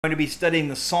Going to be studying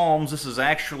the Psalms. This is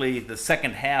actually the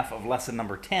second half of lesson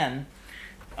number 10.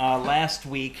 Last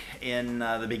week, in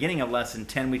the beginning of lesson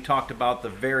 10, we talked about the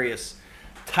various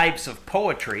types of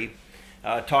poetry,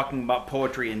 talking about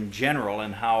poetry in general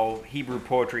and how Hebrew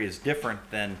poetry is different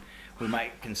than we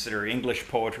might consider English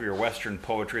poetry or Western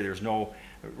poetry. There's no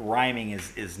rhyming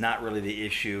is not really the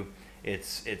issue.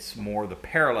 It's more the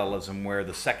parallelism where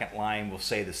the second line will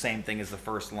say the same thing as the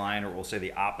first line, or it will say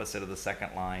the opposite of the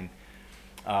second line.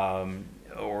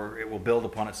 Or it will build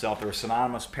upon itself. There was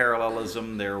synonymous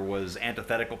parallelism, there was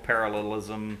antithetical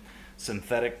parallelism,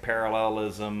 synthetic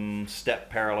parallelism, step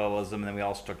parallelism, and then we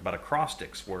also talked about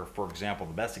acrostics, where, for example,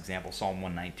 the best example, Psalm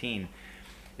 119,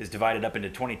 is divided up into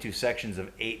 22 sections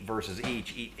of 8 verses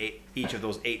each. Each of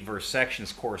those 8-verse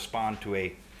sections correspond to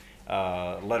a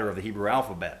letter of the Hebrew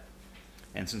alphabet.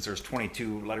 And since there's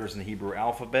 22 letters in the Hebrew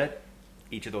alphabet,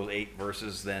 each of those 8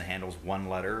 verses then handles one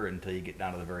letter until you get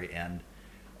down to the very end.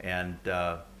 And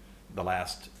the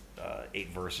last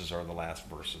 8 verses are the last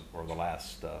verse or the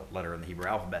last letter in the Hebrew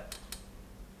alphabet.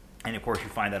 And of course, you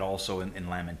find that also in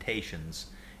Lamentations,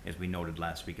 as we noted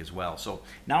last week as well. So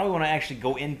now we want to actually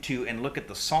go into and look at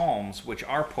the Psalms, which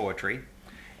are poetry,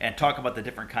 and talk about the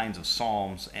different kinds of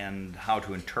Psalms and how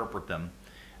to interpret them.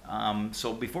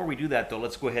 So before we do that, though,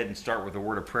 let's go ahead and start with a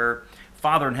word of prayer.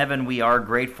 Father in heaven, we are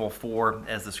grateful for,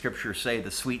 as the scriptures say,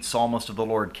 the sweet psalmist of the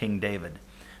Lord, King David,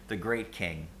 the great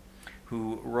king,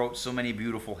 who wrote so many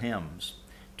beautiful hymns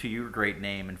to your great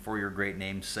name and for your great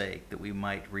name's sake, that we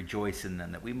might rejoice in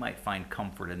them, that we might find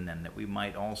comfort in them, that we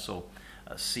might also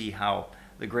see how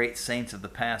the great saints of the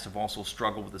past have also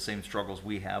struggled with the same struggles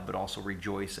we have, but also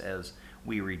rejoice as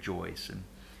we rejoice. And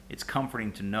it's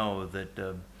comforting to know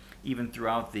that even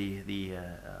throughout the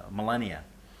millennia,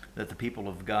 that the people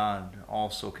of God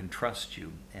also can trust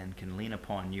you and can lean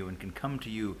upon you and can come to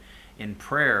you in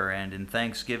prayer and in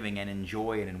thanksgiving and in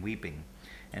joy and in weeping,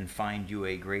 and find you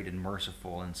a great and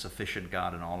merciful and sufficient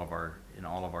God in all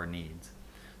of our needs.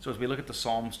 So as we look at the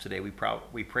Psalms today, we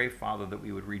pray, Father, that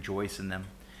we would rejoice in them,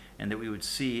 and that we would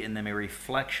see in them a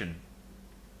reflection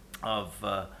of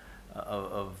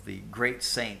the great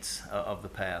saints of the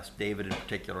past, David in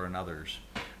particular and others,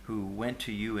 who went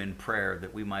to you in prayer,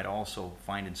 that we might also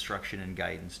find instruction and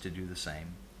guidance to do the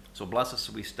same. So bless us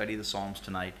as we study the Psalms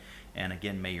tonight. And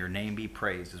again, may your name be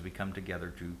praised as we come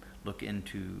together to look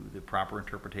into the proper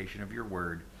interpretation of your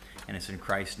word. And it's in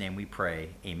Christ's name we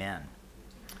pray. Amen.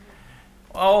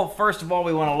 Well, first of all,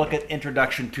 we want to look at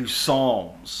Introduction to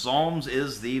Psalms. Psalms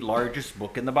is the largest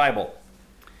book in the Bible,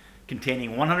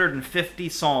 containing 150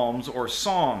 psalms or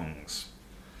songs.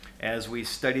 As we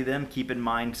study them, keep in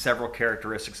mind several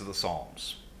characteristics of the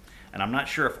Psalms. And I'm not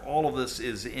sure if all of this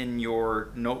is in your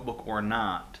notebook or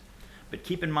not. But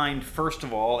keep in mind, first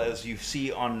of all, as you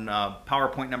see on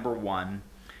PowerPoint number 1,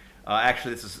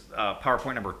 actually this is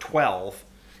PowerPoint number 12.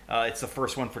 It's the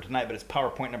first one for tonight, but it's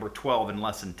PowerPoint number 12 in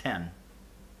Lesson 10.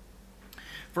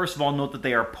 First of all, note that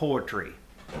they are poetry.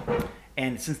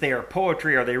 And since they are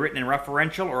poetry, are they written in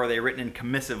referential or are they written in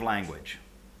commissive language?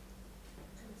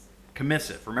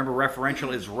 Commissive. Remember,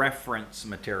 referential is reference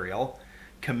material.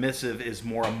 Commissive is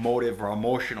more emotive or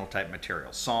emotional type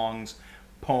material. Songs,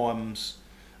 poems,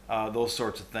 those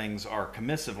sorts of things are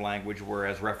commissive language,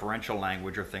 whereas referential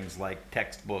language are things like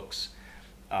textbooks,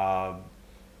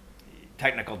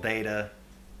 technical data,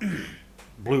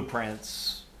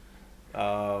 blueprints,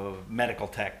 medical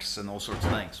texts, and those sorts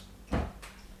of things.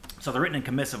 So they're written in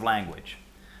commissive language.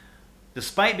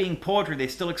 Despite being poetry, they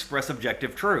still express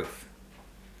objective truth.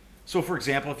 So, for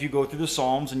example, if you go through the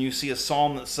Psalms and you see a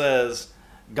psalm that says,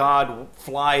 God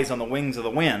flies on the wings of the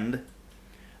wind,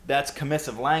 that's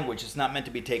commissive language. It's not meant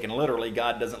to be taken literally.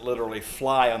 God doesn't literally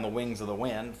fly on the wings of the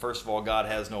wind. First of all, God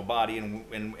has no body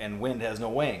and wind has no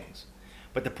wings.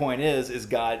 But the point is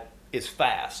God is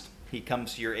fast. He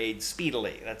comes to your aid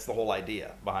speedily. That's the whole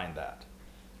idea behind that.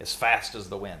 As fast as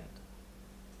the wind.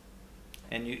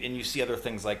 And you see other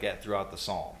things like that throughout the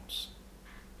Psalms.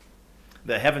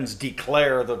 The heavens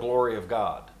declare the glory of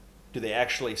God. Do they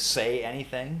actually say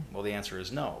anything? Well, the answer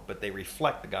is no, but they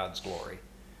reflect God's glory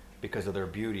because of their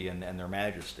beauty and their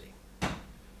majesty.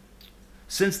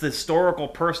 Since the historical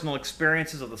personal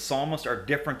experiences of the psalmist are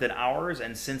different than ours,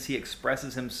 and since he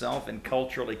expresses himself in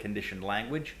culturally conditioned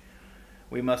language,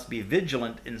 we must be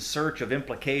vigilant in search of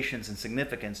implications and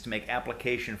significance to make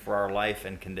application for our life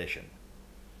and condition.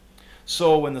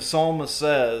 So when the psalmist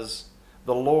says,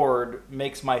 the Lord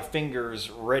makes my fingers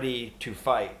ready to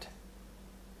fight,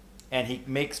 and he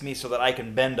makes me so that I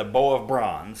can bend a bow of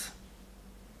bronze,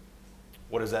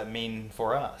 what does that mean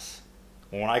for us?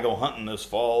 When I go hunting this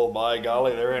fall, by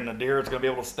golly, there ain't a deer that's going to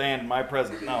be able to stand in my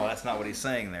presence. No, that's not what he's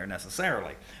saying there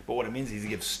necessarily. But what it means is he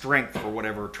gives strength for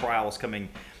whatever trial is coming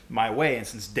my way. And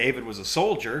since David was a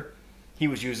soldier, he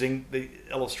was using the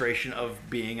illustration of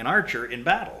being an archer in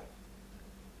battle.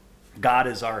 God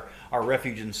is our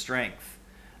refuge and strength.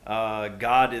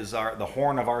 God is the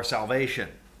horn of our salvation.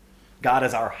 God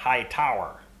is our high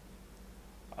tower.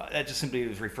 That just simply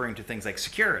is referring to things like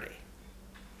security.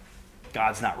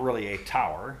 God's not really a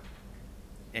tower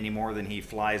any more than he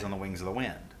flies on the wings of the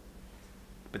wind.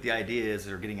 But the idea is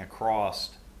they're getting across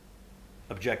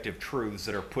objective truths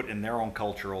that are put in their own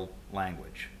cultural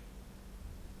language.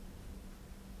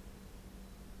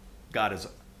 God is,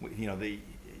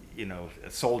 a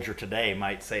soldier today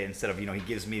might say, instead of, he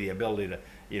gives me the ability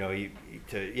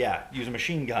to, use a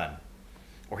machine gun,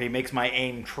 or he makes my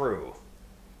aim true.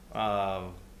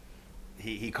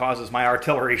 He causes my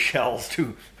artillery shells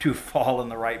to fall in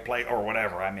the right place, or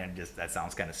whatever. I mean, just that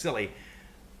sounds kind of silly.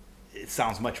 It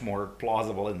sounds much more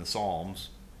plausible in the Psalms.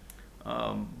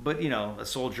 But a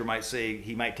soldier might say,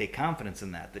 he might take confidence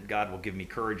in that God will give me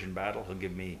courage in battle.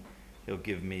 He'll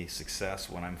give me success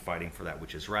when I'm fighting for that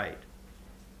which is right.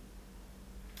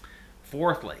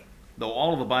 Fourthly, though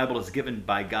all of the Bible is given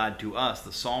by God to us,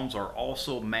 the Psalms are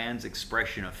also man's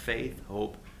expression of faith,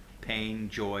 hope, pain,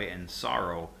 joy, and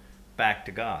sorrow back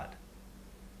to God.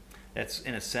 That's,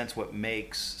 in a sense, what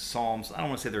makes Psalms, I don't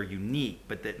want to say they're unique,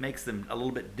 but that makes them a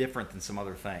little bit different than some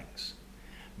other things.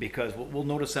 Because we'll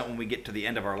notice that when we get to the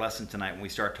end of our lesson tonight, when we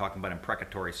start talking about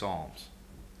imprecatory Psalms.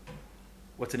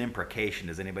 What's an imprecation?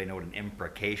 Does anybody know what an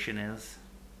imprecation is?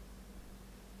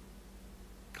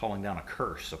 Calling down a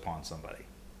curse upon somebody.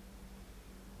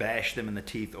 Bash them in the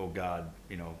teeth, O God,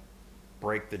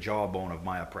 break the jawbone of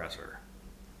my oppressor.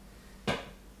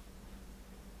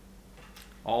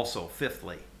 Also,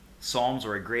 fifthly, Psalms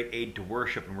are a great aid to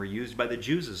worship and were used by the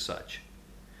Jews as such.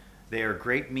 They are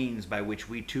great means by which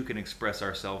we too can express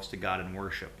ourselves to God in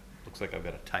worship. Looks like I've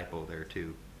got a typo there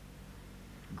too.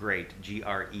 Great,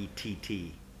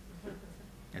 G-R-E-T-T.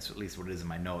 That's at least what it is in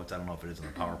my notes. I don't know if it is in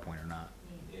the PowerPoint or not.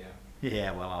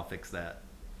 Yeah, well, I'll fix that.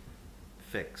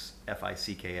 Fix,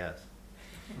 F-I-C-K-S.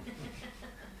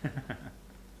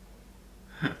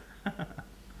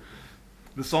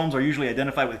 The Psalms are usually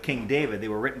identified with King David. They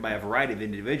were written by a variety of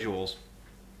individuals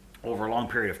over a long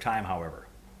period of time, however.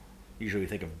 Usually we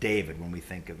think of David when we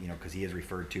think of, because he is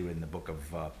referred to in the book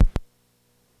of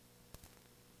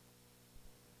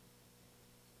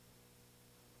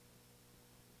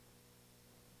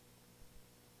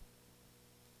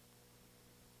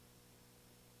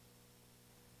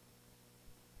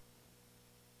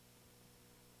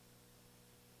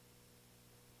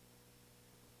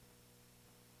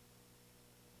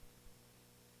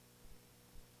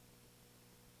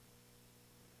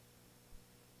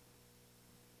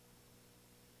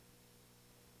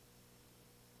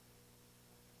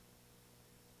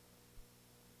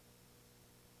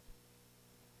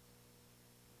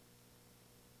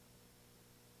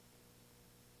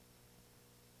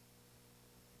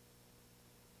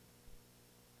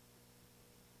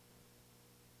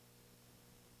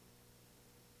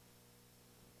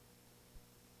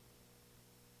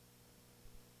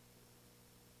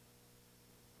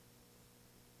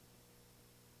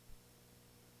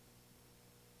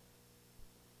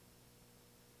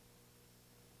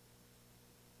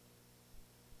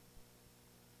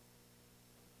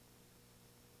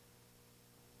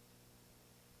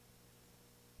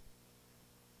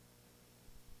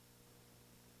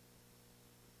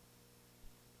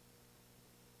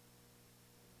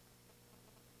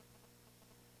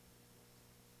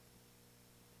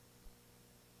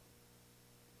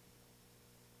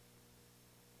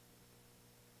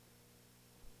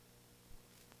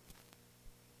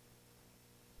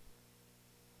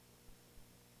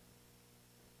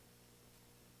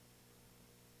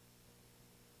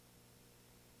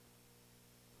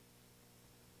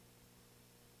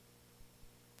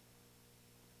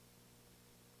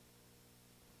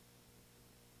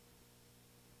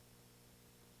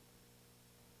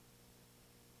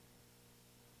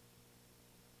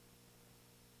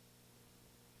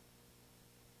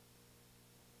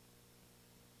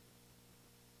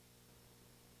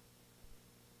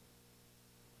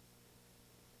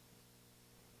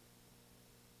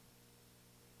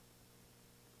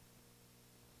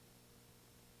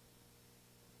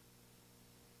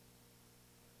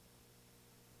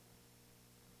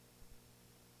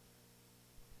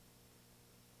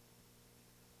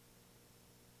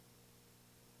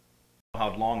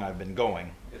how long I've been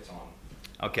going. It's on.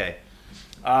 Okay.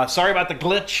 Sorry about the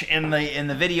glitch in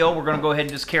the video. We're going to go ahead and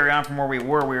just carry on from where we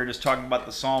were. We were just talking about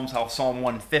the Psalms, how Psalm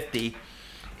 150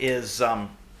 is a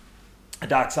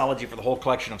doxology for the whole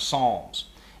collection of Psalms.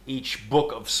 Each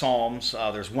book of Psalms,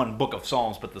 there's one book of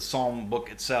Psalms, but the Psalm book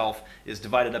itself is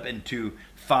divided up into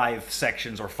 5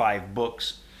 sections or 5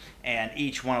 books, and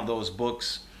each one of those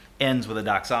books ends with a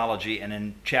doxology, and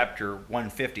in chapter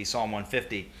 150, Psalm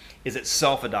 150, is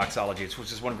itself a doxology,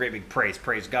 which is one great big praise.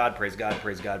 Praise God, praise God,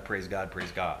 praise God, praise God,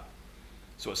 praise God.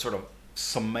 So it sort of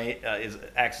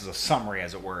acts as a summary,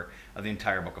 as it were, of the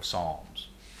entire book of Psalms.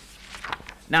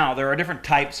 Now, there are different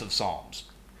types of Psalms.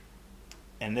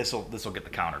 And this will get the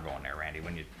counter going there, Randy.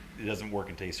 It doesn't work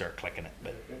until you start clicking it.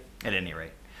 But at any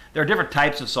rate, there are different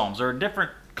types of Psalms. There are different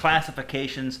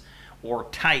classifications or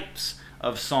types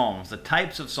of Psalms. The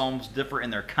types of Psalms differ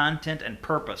in their content and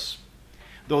purpose.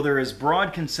 Though there is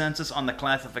broad consensus on the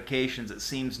classifications, it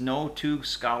seems no two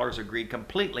scholars agreed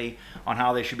completely on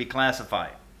how they should be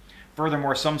classified.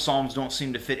 Furthermore, some Psalms don't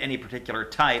seem to fit any particular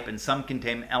type, and some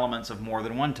contain elements of more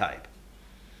than one type.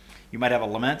 You might have a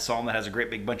lament psalm that has a great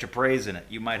big bunch of praise in it.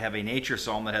 You might have a nature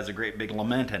psalm that has a great big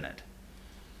lament in it.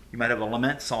 You might have a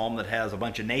lament psalm that has a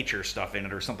bunch of nature stuff in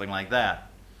it or something like that.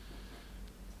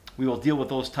 We will deal with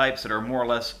those types that are more or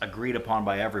less agreed upon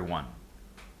by everyone.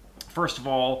 First of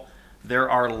all, there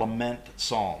are lament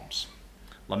psalms.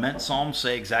 Lament psalms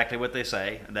say exactly what they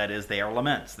say. That is, they are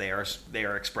laments. They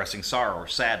are expressing sorrow or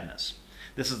sadness.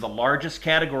 This is the largest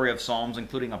category of psalms,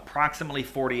 including approximately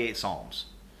 48 psalms.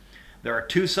 There are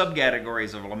 2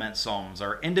 subcategories of lament psalms. There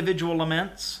are individual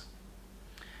laments,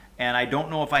 and I don't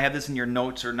know if I have this in your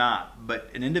notes or not, but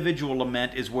an individual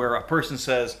lament is where a person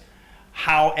says,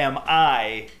 "How am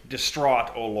I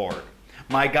distraught, O Lord?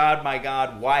 My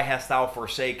God, why hast thou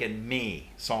forsaken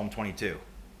me?" Psalm 22.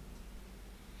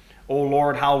 "O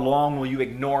Lord, how long will you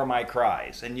ignore my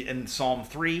cries?" And in Psalm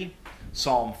 3,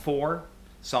 Psalm 4,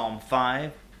 Psalm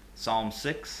 5, Psalm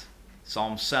 6,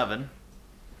 Psalm 7,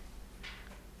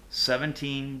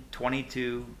 17,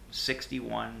 22,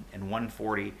 61, and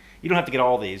 140. You don't have to get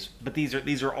all these, but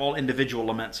these are all individual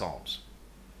lament psalms.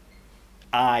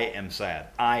 I am sad.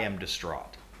 I am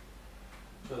distraught.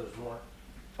 So there's more?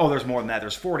 Oh, there's more than that.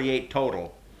 There's 48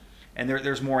 total, and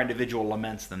there's more individual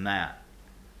laments than that.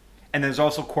 And there's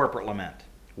also corporate lament.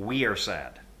 We are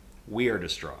sad. We are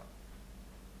distraught.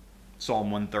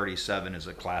 Psalm 137 is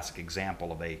a classic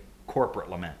example of a corporate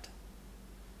lament.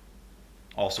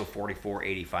 Also 44,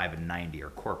 85, and 90 are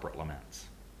corporate laments.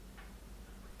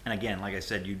 And again, like I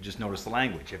said, you just notice the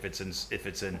language. If it's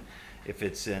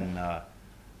in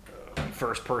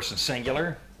first person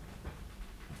singular,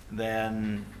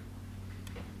 then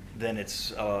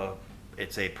it's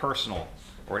a personal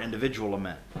or an individual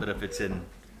lament. But if it's in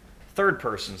third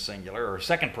person singular or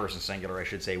second person singular, I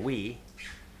should say, we,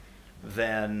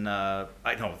 then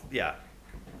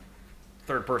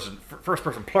first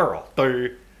person plural.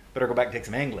 Better go back and take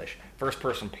some English. First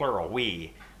person plural,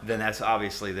 we. Then that's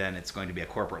obviously, then it's going to be a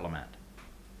corporate lament.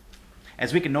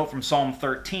 As we can note from Psalm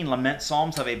 13, lament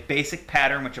psalms have a basic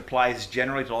pattern which applies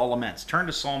generally to all laments. Turn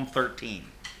to Psalm 13.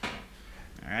 All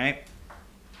right.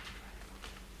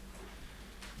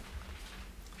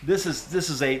 This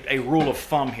is a rule of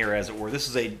thumb here, as it were.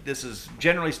 This is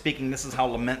generally speaking, this is how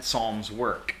lament psalms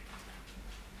work.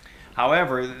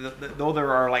 However, though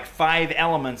there are like 5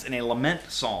 elements in a lament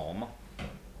psalm,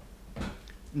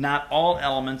 not all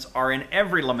elements are in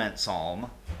every lament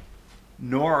psalm,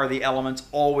 nor are the elements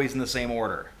always in the same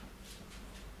order.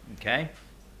 Okay?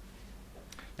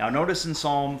 Now notice in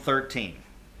Psalm 13,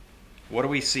 what do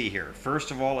we see here?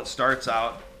 First of all, it starts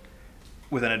out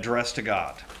with an address to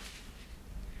God.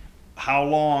 How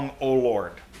long, O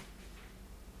Lord?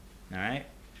 All right?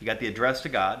 You got the address to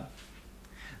God.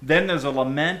 Then there's a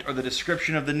lament or the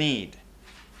description of the need.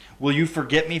 Will you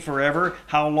forget me forever?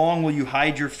 How long will you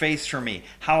hide your face from me?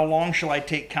 How long shall I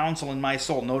take counsel in my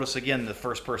soul? Notice again the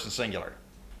first person singular.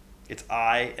 It's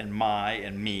I and my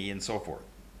and me and so forth.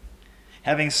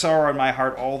 Having sorrow in my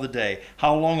heart all the day.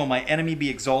 How long will my enemy be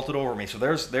exalted over me? So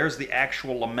there's the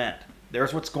actual lament.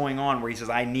 There's what's going on where he says,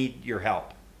 I need your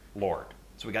help, Lord.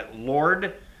 So we got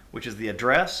Lord, which is the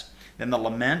address. Then the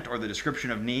lament or the description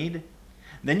of need.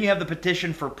 Then you have the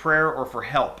petition for prayer or for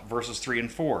help, verses 3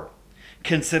 and 4.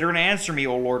 Consider and answer me,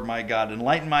 O Lord my God.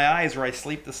 Enlighten my eyes where I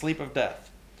sleep the sleep of death.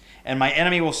 And my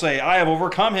enemy will say, I have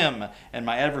overcome him. And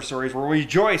my adversaries will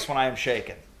rejoice when I am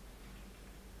shaken.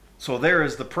 So there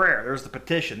is the prayer. There's the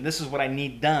petition. This is what I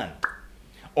need done.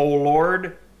 O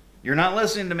Lord, you're not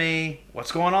listening to me.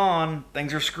 What's going on?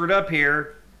 Things are screwed up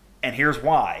here. And here's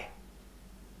why.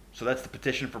 So that's the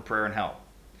petition for prayer and help.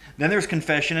 Then there's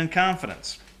confession and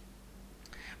confidence.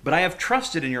 But I have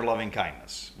trusted in your loving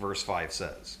kindness, verse 5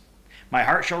 says. My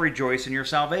heart shall rejoice in your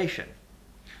salvation.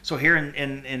 So here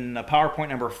in PowerPoint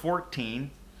number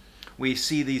 14, we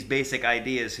see these basic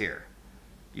ideas here.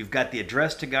 You've got the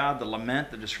address to God, the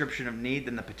lament, the description of need,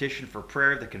 then the petition for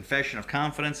prayer, the confession of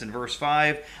confidence in verse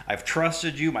 5. I've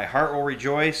trusted you, my heart will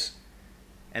rejoice.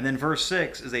 And then verse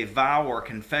 6 is a vow or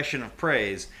confession of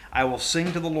praise. I will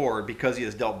sing to the Lord because he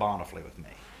has dealt bountifully with me.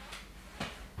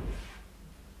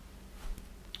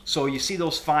 So you see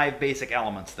those 5 basic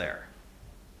elements there.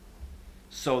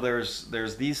 So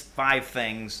there's these 5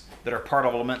 things that are part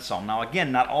of a lament psalm. Now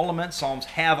again, not all lament psalms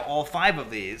have all 5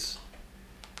 of these,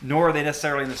 nor are they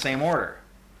necessarily in the same order.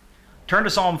 Turn to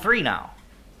Psalm 3 now.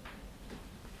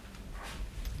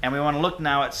 And we want to look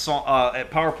now at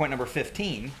PowerPoint number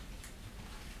 15.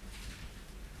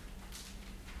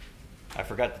 I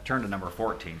forgot to turn to number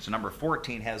 14. So number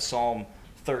 14 has Psalm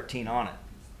 13 on it.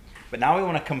 But now we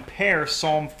want to compare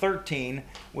Psalm 13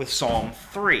 with Psalm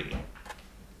 3.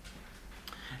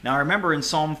 Now remember, in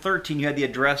Psalm 13 you had the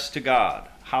address to God.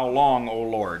 How long, O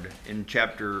Lord, in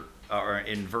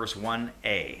verse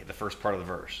 1a, the first part of the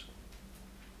verse.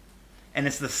 And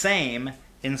it's the same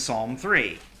in Psalm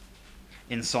 3.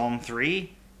 In Psalm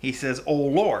 3, he says, O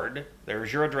Lord,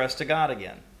 there's your address to God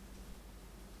again.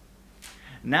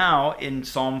 Now, in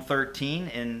Psalm 13,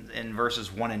 in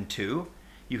verses 1 and 2,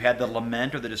 you had the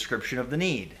lament or the description of the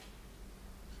need.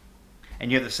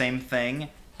 And you have the same thing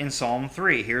in Psalm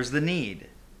 3. Here's the need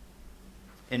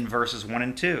in verses 1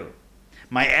 and 2.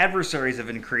 My adversaries have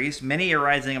increased, many are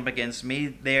rising up against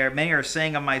me. Many are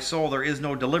saying of my soul, there is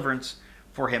no deliverance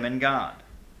for him in God.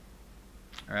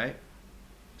 All right?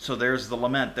 So there's the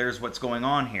lament. There's what's going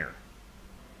on here.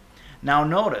 Now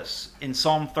notice, in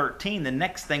Psalm 13, the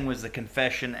next thing was the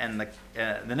confession and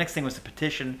the next thing was the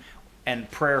petition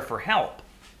and prayer for help.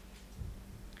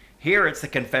 Here it's the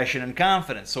confession and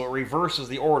confidence, so it reverses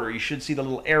the order. You should see the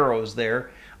little arrows there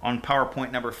on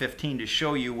PowerPoint number 15 to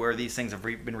show you where these things have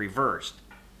been reversed.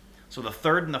 So the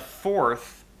third and the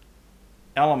fourth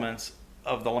elements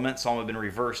of the lament psalm have been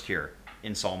reversed here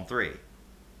in Psalm 3.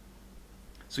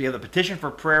 So you have the petition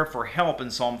for prayer for help in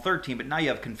Psalm 13, but now you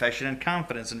have confession and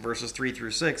confidence in verses 3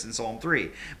 through 6 in Psalm 3.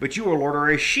 But you, O Lord, are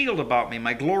a shield about me,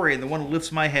 my glory, and the one who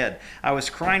lifts my head. I was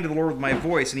crying to the Lord with my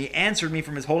voice, and he answered me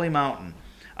from his holy mountain.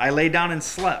 I lay down and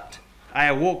slept. I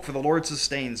awoke, for the Lord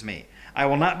sustains me. I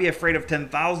will not be afraid of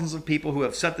 10,000s of people who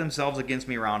have set themselves against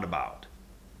me round about.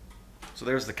 So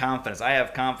there's the confidence. I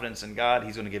have confidence in God.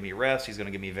 He's going to give me rest. He's going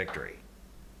to give me victory.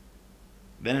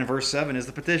 Then in verse 7 is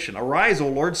the petition. Arise, O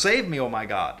Lord, save me, O my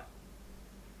God.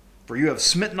 For you have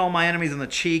smitten all my enemies on the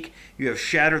cheek. You have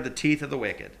shattered the teeth of the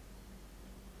wicked.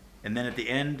 And then at the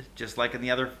end, just like in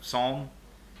the other psalm,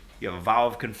 you have a vow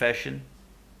of confession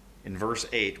in verse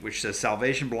 8, which says,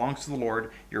 salvation belongs to the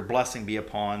Lord. Your blessing be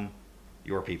upon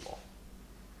your people.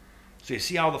 So you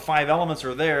see how the 5 elements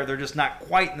are there. They're just not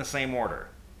quite in the same order.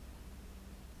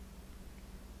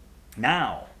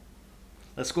 Now,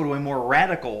 let's go to a more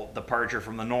radical departure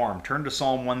from the norm. Turn to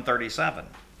Psalm 137.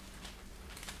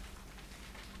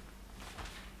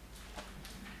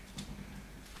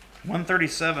 Psalm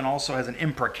 137 also has an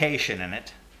imprecation in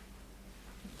it.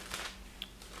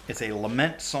 It's a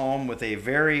lament psalm with a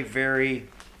very, very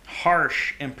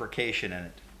harsh imprecation in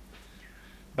it.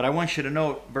 But I want you to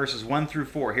note verses 1 through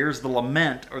 4. Here's the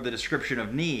lament or the description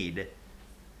of need.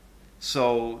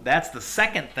 So that's the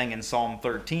second thing in Psalm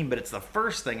 13, but it's the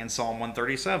first thing in Psalm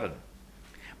 137.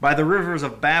 By the rivers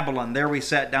of Babylon, there we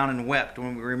sat down and wept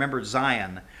when we remembered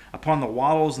Zion. Upon the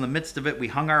wallows in the midst of it, we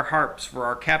hung our harps, for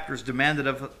our captors demanded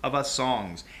of us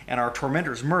songs, and our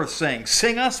tormentors mirth, saying,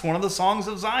 sing us one of the songs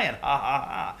of Zion. Ha ha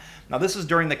ha. Now this is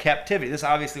during the captivity. This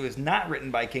obviously was not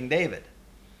written by King David.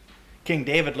 King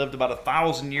David lived about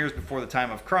 1,000 years before the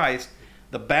time of Christ.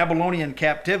 The Babylonian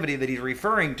captivity that he's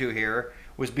referring to here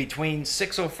was between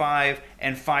 605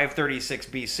 and 536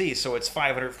 BC. So it's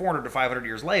 400 to 500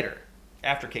 years later,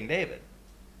 after King David.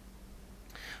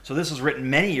 So this was written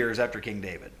many years after King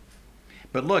David.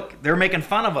 But look, they're making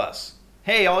fun of us.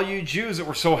 Hey, all you Jews that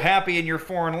were so happy in your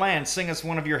foreign land, sing us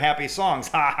one of your happy songs.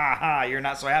 Ha ha ha, you're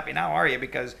not so happy now, are you?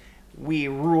 Because we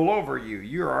rule over you.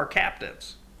 You're our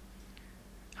captives.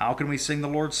 How can we sing the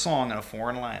Lord's song in a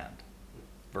foreign land?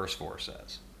 Verse 4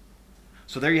 says.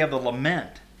 So there you have the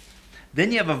lament.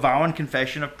 Then you have a vow and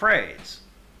confession of praise.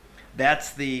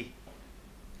 That's the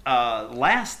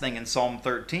last thing in Psalm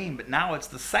 13, but now it's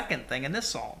the second thing in this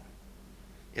psalm.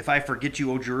 If I forget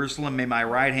you, O Jerusalem, may my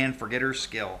right hand forget her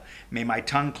skill. May my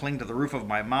tongue cling to the roof of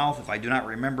my mouth if I do not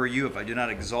remember you, if I do not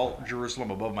exalt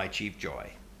Jerusalem above my chief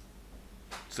joy.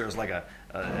 So there's like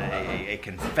a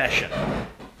confession,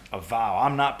 a vow.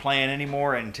 I'm not playing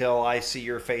anymore until I see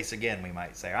your face again, we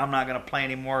might say. I'm not going to play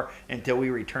anymore until we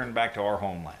return back to our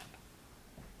homeland.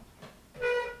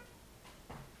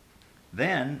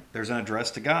 Then there's an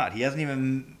address to God. He hasn't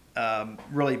even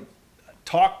really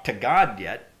talked to God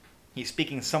yet. He's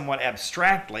speaking somewhat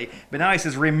abstractly, but now he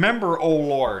says, "Remember, O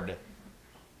Lord,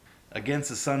 against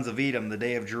the sons of Edom, the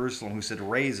day of Jerusalem, who said,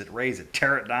 raise it,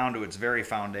 tear it down to its very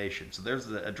foundation." So there's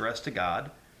the address to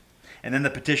God. And then the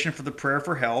petition for the prayer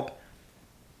for help.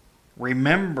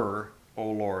 "Remember, O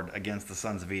Lord, against the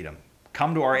sons of Edom."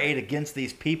 Come to our aid against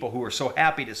these people who are so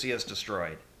happy to see us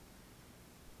destroyed.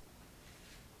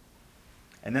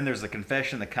 And then there's the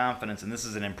confession, the confidence, and this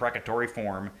is an imprecatory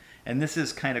form. And this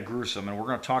is kind of gruesome, and we're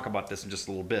going to talk about this in just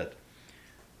a little bit.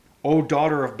 "O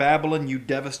daughter of Babylon, you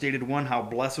devastated one, how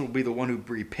blessed will be the one who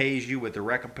repays you with the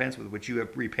recompense with which you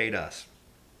have repaid us.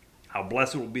 How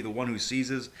blessed will be the one who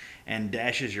seizes and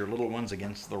dashes your little ones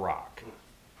against the rock."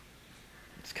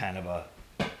 It's kind of a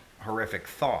horrific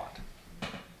thought.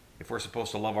 If we're supposed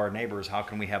to love our neighbors, how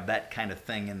can we have that kind of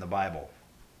thing in the Bible,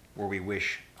 where we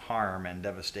wish harm and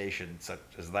devastation such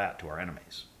as that to our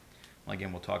enemies? Well,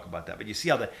 again, we'll talk about that. But you see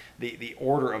how the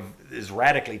order is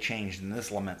radically changed in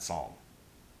this lament psalm.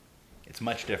 It's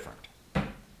much different. A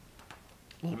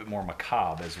little bit more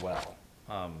macabre as well,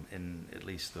 in at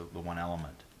least the one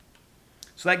element.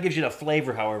 So that gives you the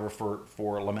flavor, however,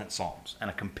 for lament psalms, and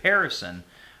a comparison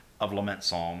of lament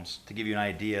psalms to give you an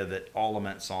idea that all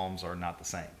lament psalms are not the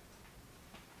same.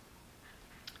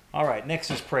 All right, next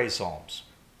is praise psalms.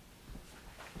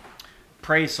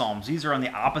 Praise psalms, these are on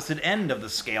the opposite end of the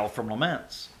scale from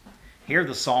laments. Here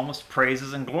the psalmist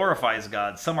praises and glorifies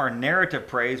God. Some are narrative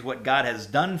praise, what God has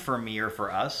done for me or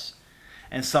for us,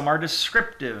 and some are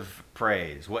descriptive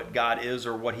praise, what God is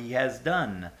or what he has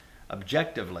done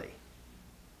objectively,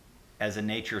 as in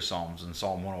nature psalms in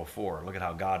Psalm 104. Look at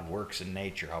how God works in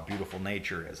nature, how beautiful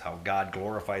nature is, how God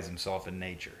glorifies himself in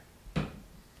nature.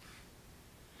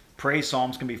 Praise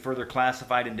psalms can be further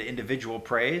classified into individual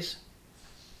praise.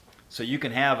 So you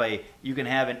can have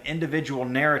an individual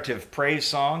narrative praise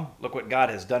song, look what God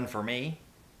has done for me.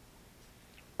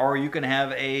 Or you can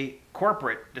have a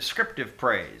corporate descriptive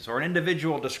praise, or an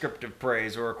individual descriptive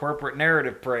praise, or a corporate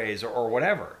narrative praise, or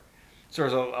whatever. So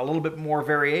there's a little bit more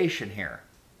variation here.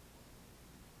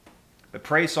 But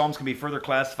praise psalms can be further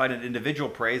classified into individual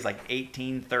praise, like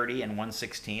 18, 30, and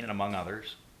 116, and among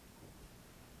others.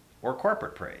 Or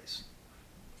corporate praise,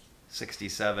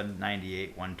 67, 98,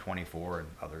 124, and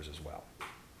others as well.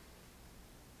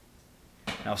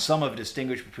 Now, some have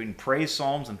distinguished between praise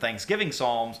psalms and thanksgiving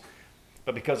psalms,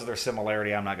 but because of their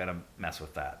similarity, I'm not going to mess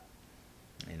with that.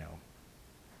 You know,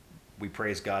 we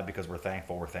praise God because we're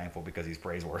thankful because he's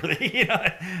praiseworthy. You know,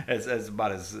 as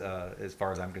about as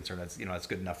far as I'm concerned, that's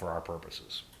good enough for our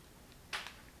purposes.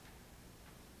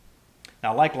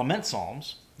 Now, like lament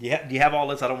psalms, do you have all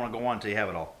this? I don't want to go on until you have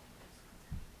it all.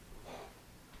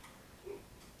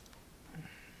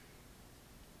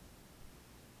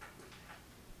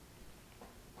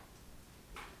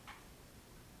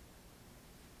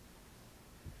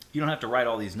 You don't have to write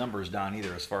all these numbers down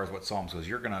either as far as what psalms goes.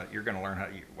 You're gonna learn how.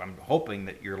 I'm hoping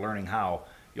that you're learning how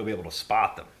you'll be able to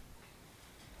spot them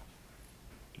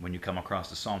when you come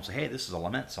across a psalm. Say, hey, this is a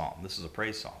lament psalm. This is a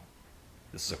praise psalm.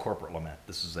 This is a corporate lament.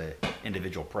 This is a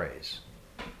individual praise.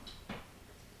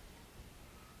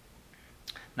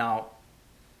 Now,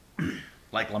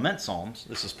 like lament psalms,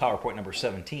 this is PowerPoint number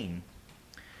 17.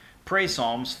 Praise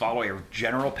psalms follow a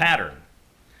general pattern,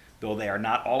 though they are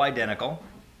not all identical.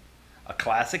 A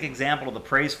classic example of the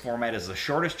praise format is the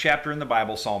shortest chapter in the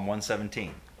Bible, Psalm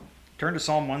 117. Turn to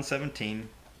Psalm 117,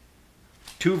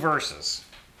 2 verses.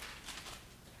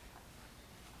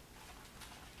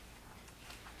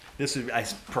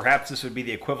 Perhaps this would be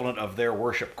the equivalent of their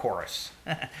worship chorus,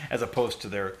 as opposed to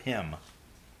their hymn.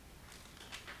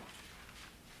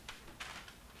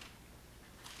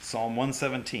 Psalm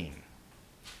 117.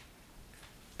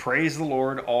 Praise the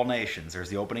Lord, all nations. There's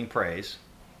the opening praise.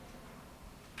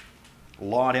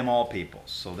 Laud him, all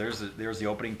peoples. So there's the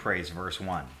opening praise, verse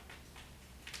 1.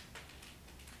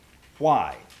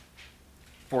 Why?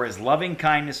 For his loving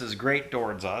kindness is great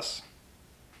towards us,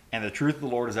 and the truth of the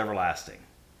Lord is everlasting.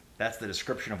 That's the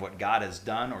description of what God has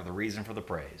done, or the reason for the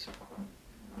praise.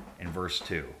 In verse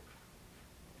 2,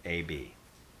 A, B.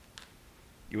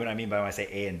 You know what I mean by when I say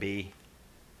A and B?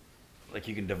 Like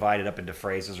you can divide it up into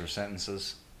phrases or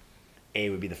sentences. A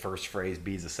would be the first phrase,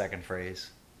 B is the second phrase.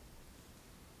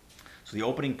 So the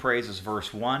opening praise is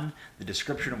verse 1. The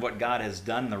description of what God has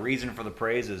done, the reason for the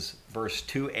praise is verse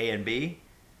 2, A and B.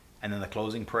 And then the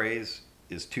closing praise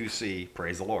is 2C,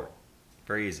 praise the Lord.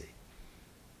 Very easy.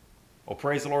 Oh,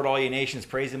 praise the Lord, all ye nations.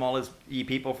 Praise him, all ye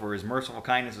people, for his merciful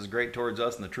kindness is great towards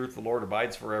us, and the truth of the Lord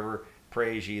abides forever.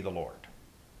 Praise ye the Lord.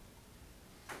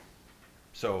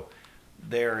 So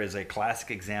there is a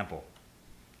classic example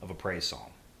of a praise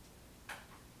psalm.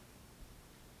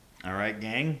 All right,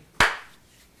 gang?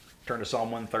 Turn to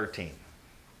Psalm 113.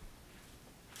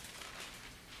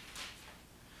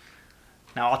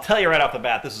 Now, I'll tell you right off the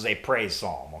bat, this is a praise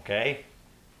psalm, okay?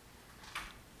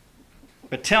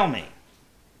 But tell me,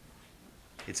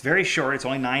 it's very short, it's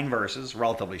only 9 verses,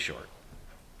 relatively short.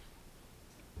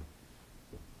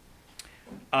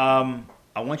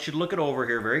 I want you to look it over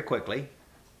here very quickly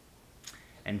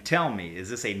and tell me, is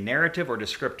this a narrative or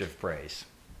descriptive praise?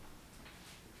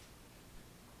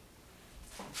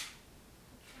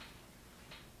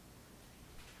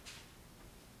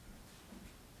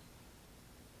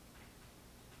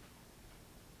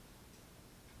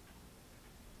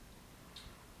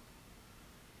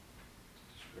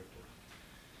 Descriptive.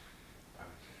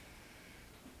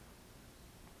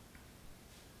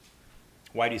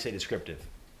 Why do you say descriptive?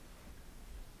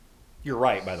 You're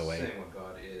right, by the way. Saying what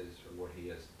God is or what He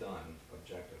has done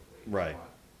objectively. Right.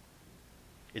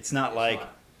 It's not like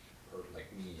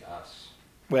me, us.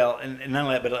 well, and not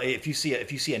only that, but if you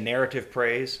see a narrative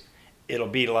praise, it'll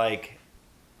be like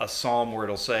a psalm where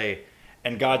it'll say,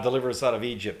 "And God delivered us out of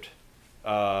Egypt.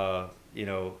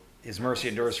 His mercy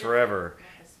endures forever."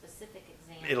 Like a specific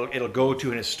example. It'll go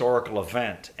to an historical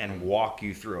event and walk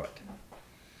you through it.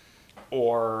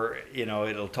 Or,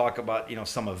 it'll talk about,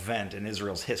 some event in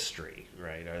Israel's history,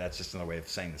 right? Or that's just another way of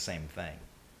saying the same thing.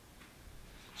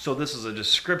 So this is a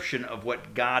description of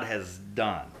what God has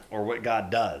done, or what God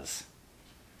does.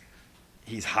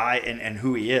 He's high, and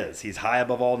who He is. He's high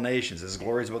above all nations. His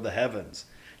glory is above the heavens.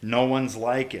 No one's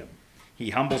like Him. He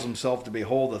humbles Himself to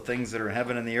behold the things that are in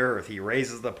heaven and the earth. He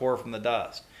raises the poor from the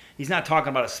dust. He's not talking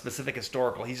about a specific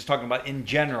historical. He's just talking about in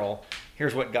general,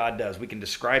 here's what God does. We can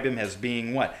describe Him as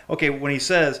being what? Okay, when He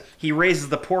says He raises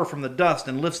the poor from the dust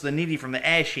and lifts the needy from the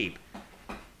ash heap,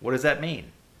 what does that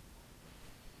mean?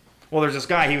 Well, there's this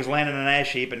guy, he was laying in an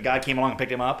ash heap and God came along and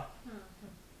picked him up?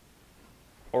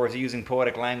 Or is He using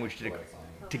poetic language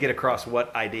to get across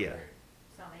what idea?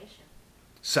 Salvation.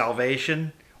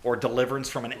 Salvation or deliverance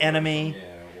from an enemy,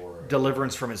 or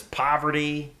deliverance from his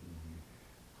poverty.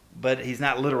 But He's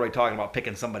not literally talking about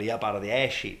picking somebody up out of the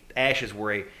ash heap. Ashes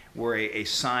were a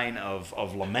sign of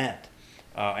lament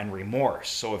and remorse.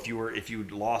 So if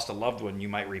you'd lost a loved one, you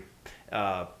might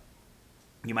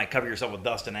cover yourself with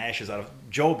dust and ashes.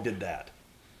 Job did that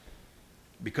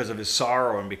because of his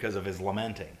sorrow and because of his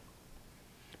lamenting.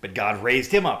 But God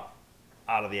raised him up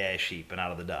out of the ash heap and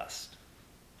out of the dust.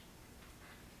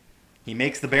 He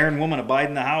makes the barren woman abide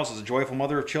in the house as a joyful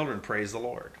mother of children. Praise the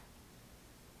Lord.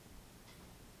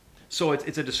 So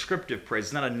it's a descriptive praise.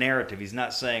 It's not a narrative. He's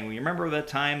not saying, well, you remember that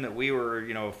time that we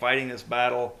were, fighting this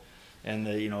battle and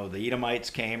the Edomites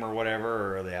came or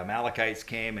whatever, or the Amalekites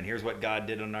came, and here's what God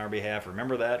did on our behalf.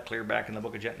 Remember that? Clear back in the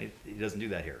book of Genesis. He doesn't do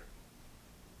that here.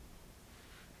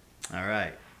 All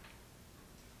right.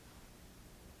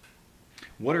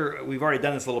 We've already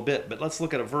done this a little bit, but let's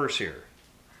look at a verse here.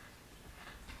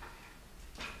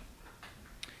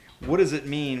 What does it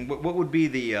mean? What would be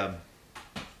the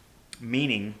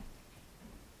meaning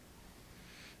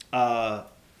of,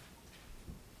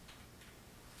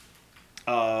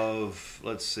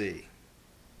 let's see,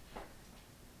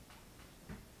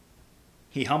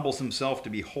 He humbles Himself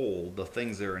to behold the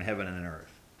things that are in heaven and in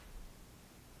earth?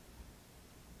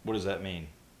 What does that mean?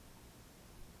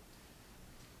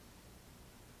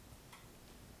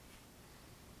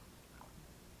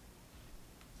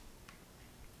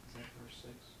 Is that verse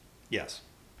 6? Yes.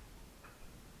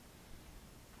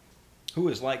 Who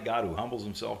is like God, who humbles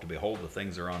Himself to behold the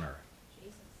things that are on earth?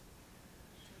 Jesus.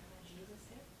 Shouldn't Jesus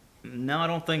here? No, I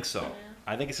don't think so. No.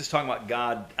 I think it's just talking about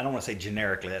God. I don't want to say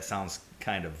generically. That sounds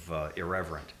kind of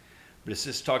irreverent. But it's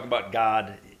just talking about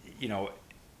God,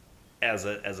 as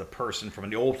a person from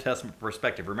the Old Testament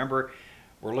perspective. Remember,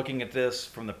 we're looking at this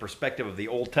from the perspective of the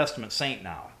Old Testament saint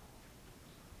now.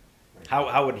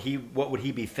 What would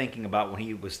he be thinking about when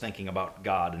he was thinking about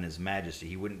God and His majesty?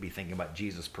 He wouldn't be thinking about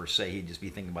Jesus per se. He'd just be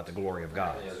thinking about the glory of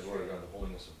God. Yeah, the glory of God, the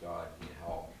holiness of God, and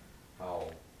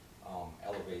how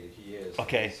elevated He is.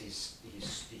 Okay. He's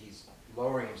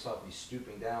lowering Himself. He's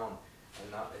stooping down,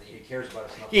 and He cares about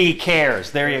us. He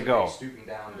cares. There you go. He's stooping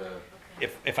down to.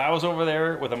 If I was over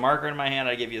there with a marker in my hand,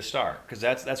 I'd give you a star, because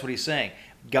that's what He's saying.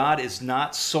 God is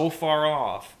not so far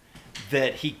off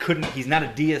that He's not a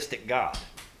deistic God,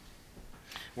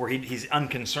 where he's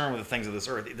unconcerned with the things of this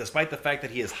earth. Despite the fact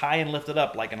that He is high and lifted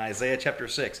up, like in Isaiah chapter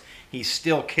 6, He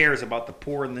still cares about the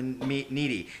poor and the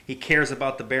needy. He cares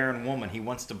about the barren woman. He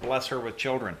wants to bless her with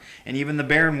children. And even the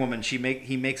barren woman, He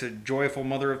makes a joyful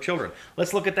mother of children.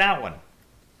 Let's look at that one.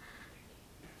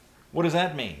 What does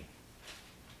that mean?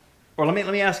 Or let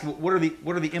me ask you, what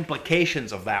are the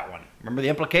implications of that one? Remember the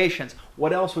implications.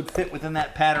 What else would fit within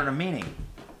that pattern of meaning?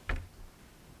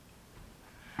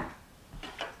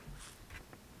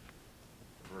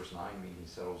 Verse 9 means he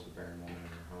settles the barren woman in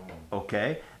her home.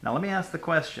 Okay. Now let me ask the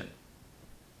question.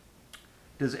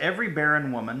 Does every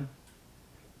barren woman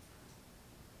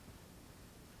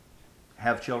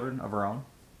have children of her own?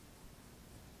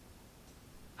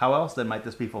 How else then might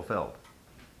this be fulfilled?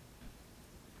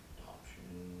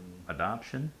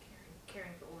 Adoption.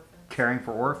 Caring for orphans. Caring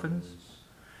for orphans.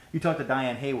 You talk to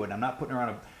Diane Haywood. I'm not putting her on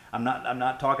a. I'm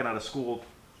not talking out of school.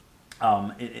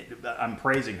 I'm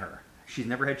praising her. She's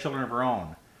never had children of her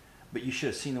own, but you should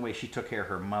have seen the way she took care of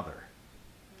her mother.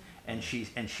 And she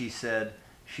said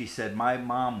my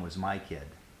mom was my kid.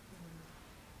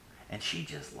 And she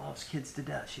just loves kids to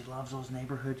death. She loves those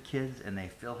neighborhood kids, and they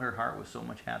fill her heart with so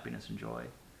much happiness and joy.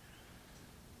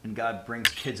 And God brings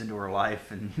kids into her life,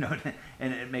 and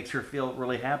and it makes her feel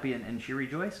really happy, and she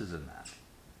rejoices in that.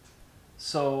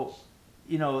 So,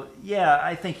 yeah,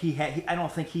 I think I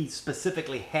don't think he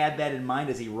specifically had that in mind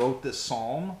as he wrote this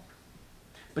psalm,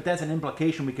 but that's an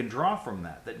implication we can draw from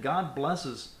that God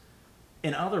blesses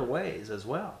in other ways as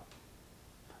well.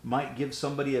 Might give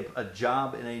somebody a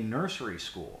job in a nursery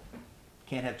school.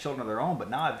 Can't have children of their own, but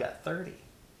now I've got 30.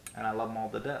 And I love them all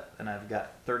to death. And I've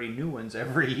got 30 new ones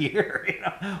every year,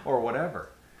 or whatever.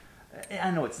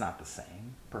 I know it's not the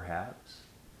same, perhaps.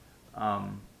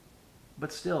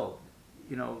 But still,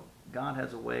 God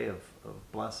has a way of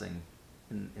blessing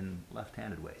in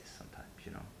left-handed ways sometimes,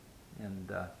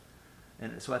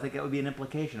 And so I think that would be an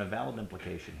implication, a valid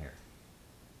implication here.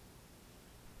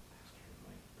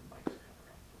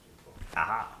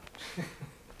 Aha.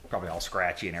 Probably all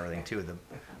scratchy and everything too, the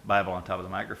Bible on top of the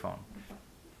microphone.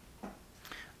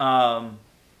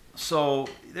 So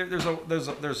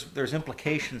there's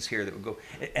implications here that would go.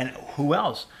 And who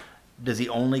else? Does he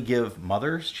only give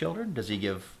mothers children? Does he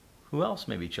give who else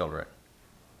maybe children?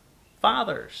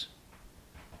 Fathers.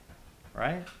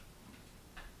 Right?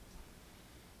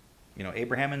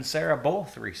 Abraham and Sarah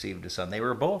both received a son. They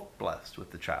were both blessed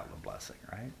with the child of blessing,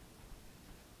 right?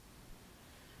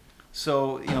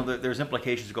 So there's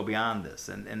implications that go beyond this,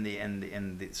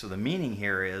 so the meaning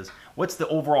here is, what's the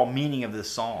overall meaning of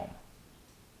this psalm?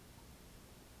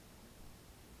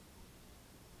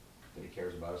 That he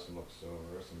cares about us and looks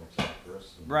over us and looks after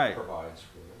us and Right. provides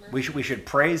for us. We should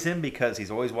praise him because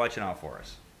he's always watching out for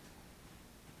us.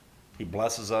 He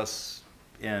blesses us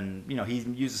in he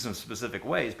uses some specific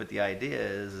ways, but the idea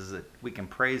is that we can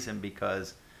praise him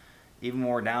because even when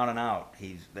we're down and out,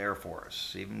 he's there for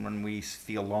us. Even when we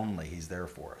feel lonely, he's there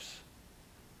for us.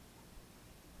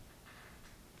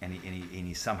 And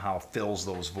he somehow fills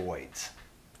those voids.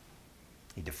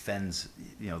 He defends,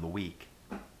 the weak.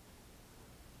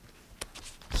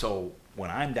 So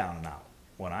when I'm down and out,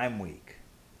 when I'm weak,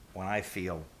 when I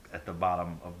feel at the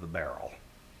bottom of the barrel,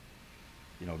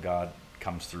 God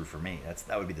comes through for me.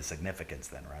 That would be the significance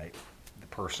then, right? The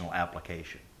personal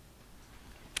application.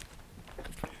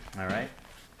 All right.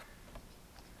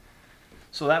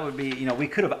 So that would be, we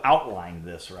could have outlined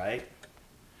this, right?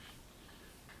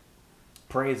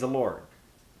 Praise the Lord.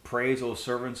 Praise, O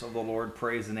servants of the Lord.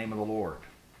 Praise the name of the Lord.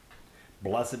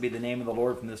 Blessed be the name of the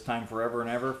Lord from this time forever and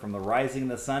ever. From the rising of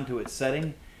the sun to its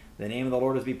setting, the name of the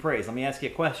Lord is to be praised. Let me ask you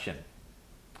a question.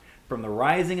 From the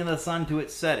rising of the sun to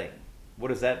its setting, what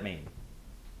does that mean?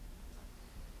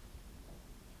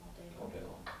 All day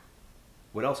long.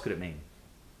 What else could it mean?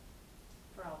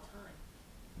 For all time.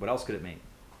 What else could it mean?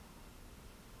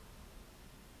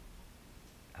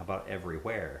 How about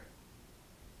everywhere?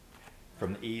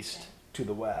 From the east to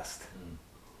the west.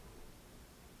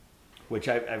 Which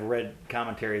I've read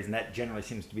commentaries, and that generally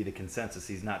seems to be the consensus.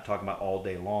 He's not talking about all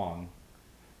day long,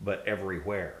 but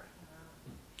everywhere.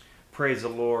 Praise the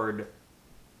Lord.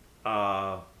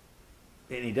 And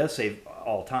he does say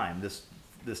all time,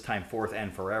 this time forth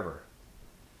and forever.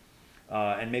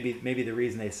 And maybe the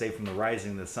reason they say from the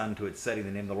rising of the sun to its setting,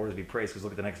 the name of the Lord is to be praised, because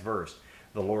look at the next verse.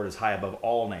 The Lord is high above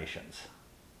all nations,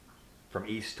 from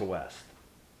east to west.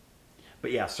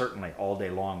 But yeah, certainly all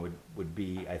day long would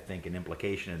be, I think, an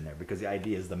implication in there, because the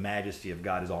idea is the majesty of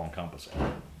God is all-encompassing,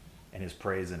 and his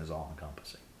praise then is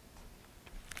all-encompassing.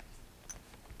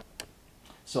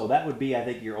 So that would be, I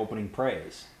think, your opening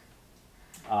praise.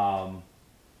 And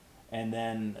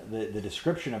then the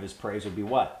description of his praise would be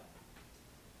what?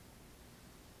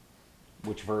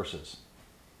 Which verses?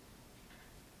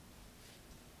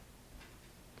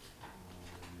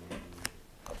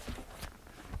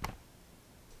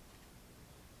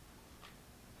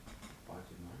 Five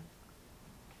through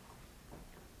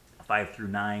 5 through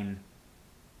nine.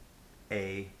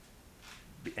 9a,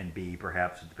 and B,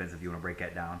 perhaps. It depends if you want to break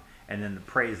that down. And then the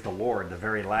praise the Lord, the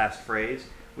very last phrase,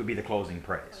 would be the closing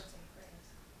praise. Closing praise.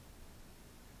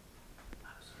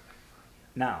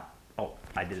 Now, oh,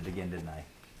 I did it again, didn't I?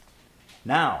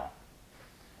 Now,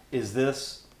 is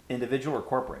this individual or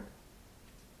corporate?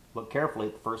 Look carefully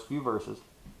at the first few verses.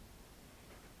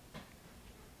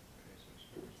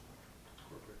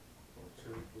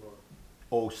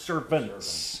 O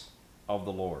servants of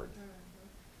the Lord.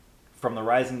 From the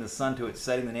rising of the sun to its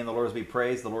setting, the name of the Lord is to be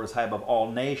praised. The Lord is high above all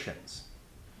nations.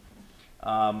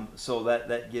 So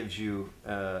that gives you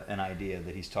an idea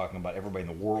that he's talking about everybody in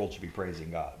the world should be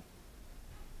praising God.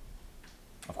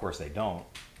 Of course, they don't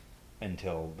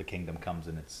until the kingdom comes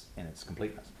in its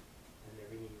completeness. And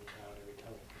every knee will bow and every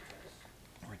tongue will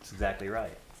confess. That's exactly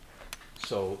right.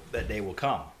 So that day will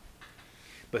come.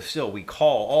 But still, we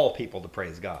call all people to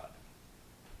praise God.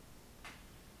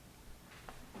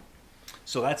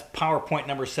 So that's PowerPoint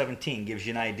number 17. Gives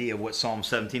you an idea of what Psalm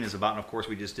 17 is about. And of course,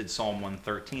 we just did Psalm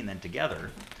 113 then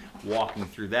together, walking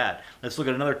through that. Let's look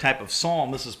at another type of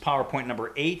psalm. This is PowerPoint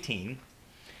number 18.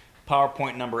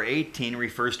 PowerPoint number 18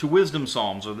 refers to wisdom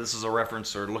psalms, or this is a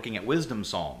reference or looking at wisdom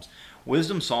psalms.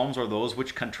 Wisdom psalms are those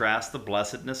which contrast the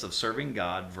blessedness of serving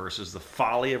God versus the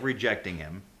folly of rejecting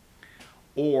him,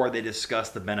 or they discuss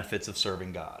the benefits of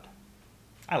serving God.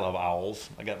 I love owls.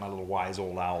 I got my little wise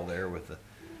old owl there with the,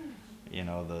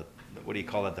 what do you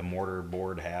call that, the mortar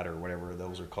board hat or whatever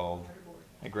those are called.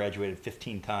 I graduated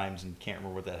 15 times and can't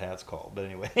remember what that hat's called, but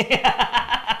anyway.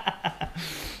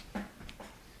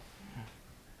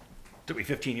 Took me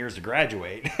 15 years to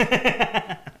graduate.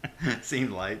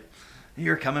 Seemed like.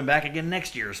 You're coming back again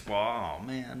next year, Spa. Oh,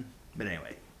 man. But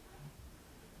anyway.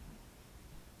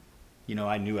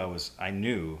 I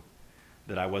knew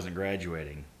that I wasn't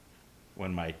graduating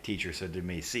when my teacher said to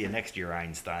me, "See you next year,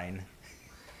 Einstein."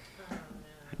 Oh,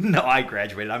 no. No, I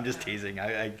graduated. I'm just teasing.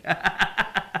 But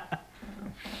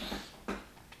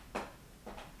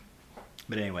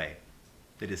anyway,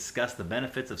 they discuss the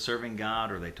benefits of serving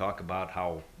God, or they talk about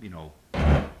how,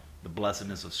 the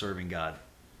blessedness of serving God.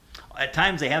 At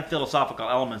times they have philosophical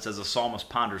elements as the psalmist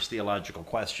ponders theological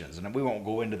questions. And we won't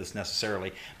go into this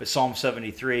necessarily, but Psalm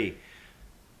 73,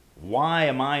 why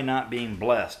am I not being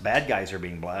blessed? Bad guys are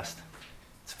being blessed.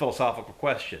 It's a philosophical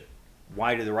question.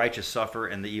 Why do the righteous suffer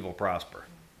and the evil prosper?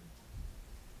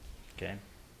 Okay?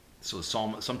 So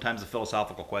sometimes the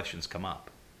philosophical questions come up.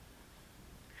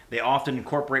 They often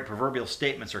incorporate proverbial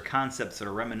statements or concepts that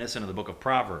are reminiscent of the book of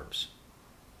Proverbs.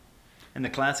 And the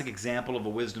classic example of a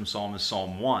wisdom psalm is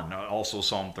Psalm 1, also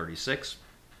Psalm 36,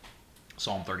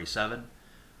 Psalm 37,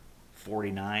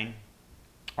 49.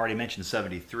 Already mentioned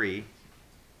 73.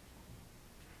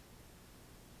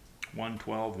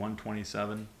 112,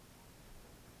 127,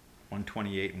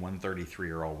 128, and 133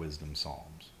 are all wisdom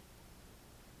psalms.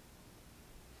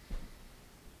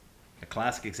 A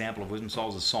classic example of wisdom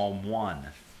psalms is Psalm 1.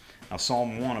 Now,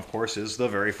 Psalm 1, of course, is the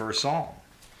very first psalm.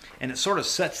 And it sort of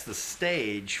sets the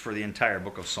stage for the entire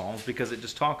book of Psalms because it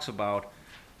just talks about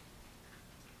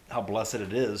how blessed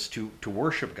it is to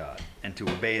worship God and to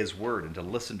obey his word and to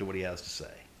listen to what he has to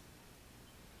say.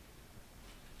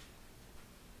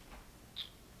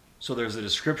 So there's a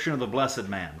description of the blessed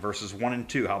man, verses 1 and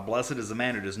 2. How blessed is the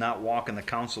man who does not walk in the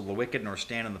counsel of the wicked, nor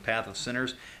stand in the path of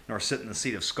sinners, nor sit in the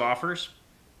seat of scoffers.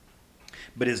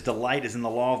 But his delight is in the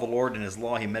law of the Lord, and his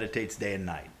law he meditates day and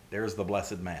night. There's the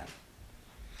blessed man.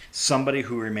 Somebody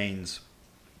who remains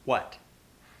what?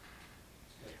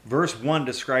 Verse 1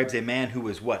 describes a man who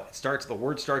is what? The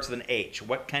word starts with an H.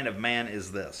 What kind of man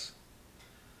is this?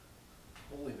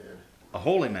 Holy man. A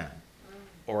holy man.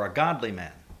 Or a godly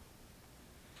man.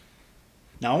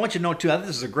 Now I want you to know too, I think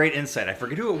this is a great insight. I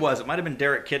forget who it was. It might have been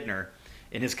Derek Kidner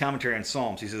in his commentary on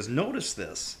Psalms. He says, notice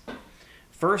this.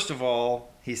 First of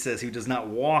all, he says he does not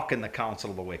walk in the counsel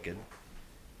of the wicked.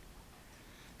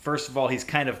 First of all, he's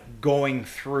kind of going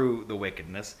through the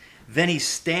wickedness. Then he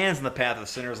stands in the path of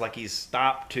sinners like he's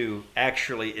stopped to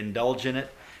actually indulge in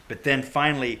it. But then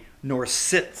finally, nor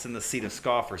sits in the seat of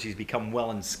scoffers. He's become well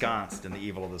ensconced in the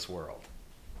evil of this world.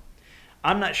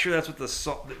 I'm not sure that's what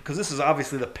because this is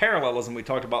obviously the parallelism we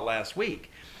talked about last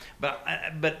week. But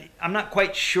I'm not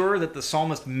quite sure that the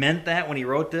psalmist meant that when he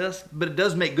wrote this. But it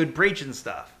does make good preaching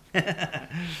stuff. The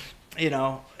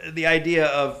idea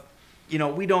of,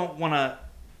 we don't want to,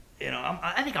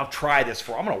 I think I'll try this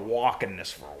I'm going to walk in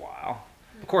this for a while.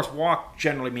 Of course, walk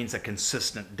generally means a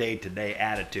consistent day-to-day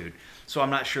attitude. So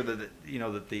I'm not sure that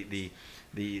the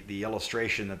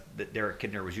illustration that Derek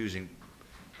Kidner was using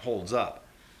holds up.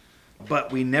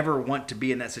 But we never want to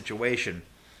be in that situation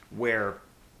where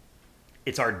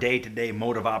it's our day-to-day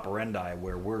mode of operandi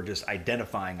where we're just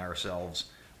identifying ourselves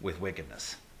with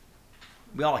wickedness.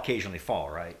 We all occasionally fall,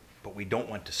 right? But we don't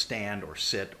want to stand or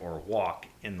sit or walk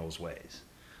in those ways.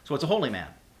 So it's a holy man.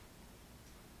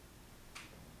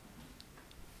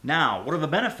 Now, what are the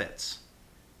benefits?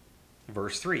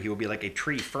 Verse 3, he will be like a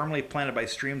tree firmly planted by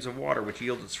streams of water, which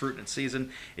yields its fruit in its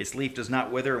season. Its leaf does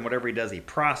not wither, and whatever he does, he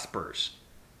prospers.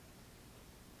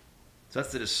 So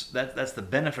that's the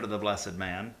benefit of the blessed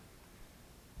man.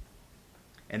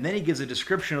 And then he gives a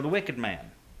description of the wicked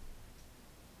man.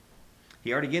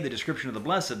 He already gave the description of the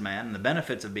blessed man and the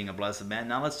benefits of being a blessed man.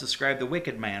 Now let's describe the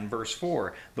wicked man, verse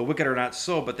 4. The wicked are not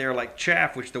so, but they are like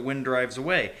chaff which the wind drives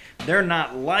away. They're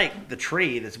not like the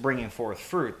tree that's bringing forth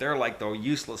fruit. They're like the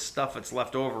useless stuff that's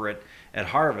left over at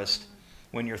harvest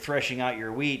when you're threshing out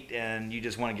your wheat and you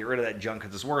just want to get rid of that junk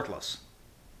because it's worthless.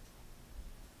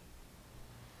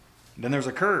 Then there's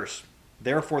a curse.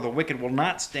 Therefore the wicked will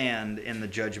not stand in the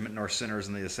judgment, nor sinners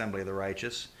in the assembly of the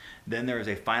righteous. Then there is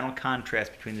a final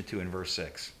contrast between the two in verse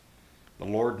 6. The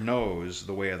Lord knows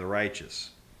the way of the righteous.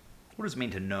 What does it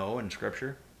mean to know in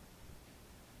Scripture?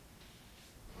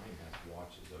 Mine has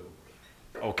watches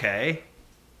over. Okay.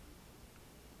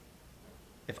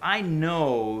 If I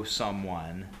know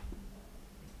someone,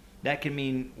 that can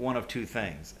mean one of two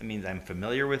things. It means I'm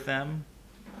familiar with them,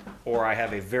 or I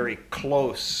have a very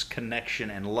close connection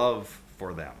and love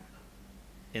for them,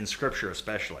 in Scripture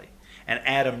especially. And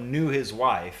Adam knew his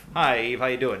wife. Hi, Eve, how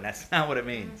you doing? That's not what it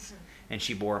means. And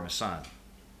she bore him a son.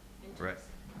 Right.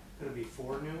 Could it be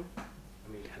foreknew?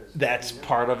 I mean, because That's he knew.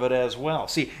 part of it as well.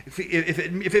 See, if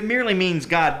it merely means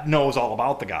God knows all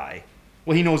about the guy,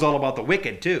 well, he knows all about the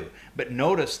wicked too. But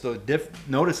notice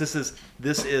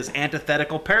this is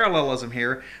antithetical parallelism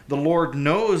here. The Lord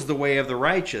knows the way of the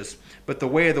righteous, but the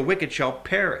way of the wicked shall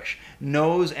perish.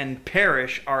 Knows and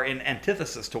perish are in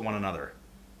antithesis to one another.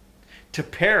 To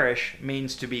perish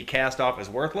means to be cast off as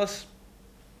worthless.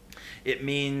 It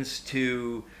means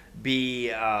to be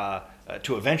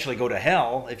to eventually go to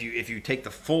hell if you take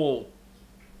the full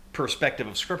perspective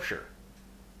of Scripture.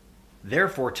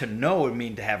 Therefore, to know would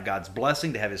mean to have God's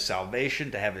blessing, to have His salvation,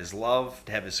 to have His love,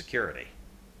 to have His security.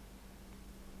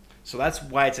 So that's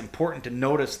why it's important to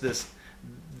notice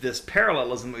this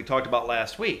parallelism that we talked about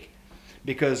last week,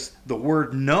 because the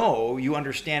word know, you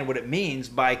understand what it means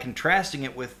by contrasting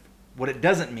it with what it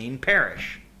doesn't mean,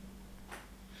 perish.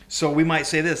 So we might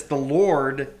say this: the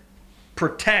Lord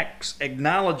protects,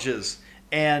 acknowledges,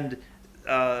 and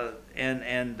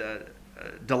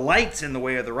delights in the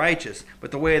way of the righteous,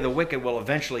 but the way of the wicked will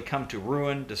eventually come to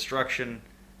ruin, destruction,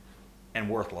 and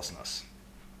worthlessness.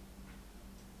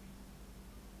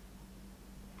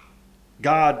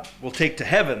 God will take to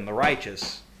heaven the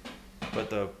righteous, but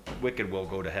the wicked will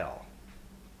go to hell.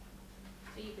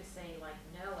 So you could say, like,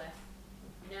 knoweth,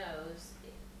 knows,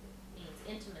 it means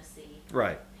intimacy.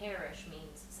 Right. Perish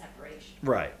means separation.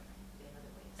 Right. Be another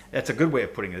way to say it. That's a good way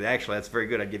of putting it. Actually, that's very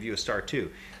good. I'd give you a star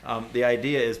too. The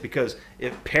idea is because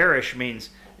if perish means,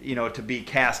 to be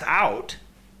cast out,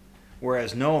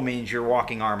 whereas know means you're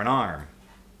walking arm in arm.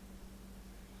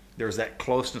 There's that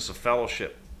closeness of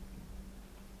fellowship.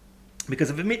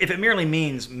 Because if it merely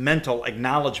means mental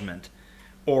acknowledgement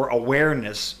or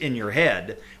awareness in your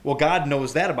head, well, God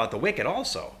knows that about the wicked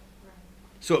also. Right.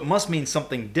 So it must mean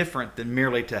something different than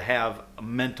merely to have a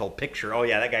mental picture. Oh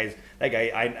yeah, that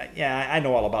guy. I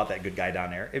know all about that good guy down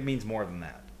there. It means more than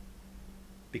that,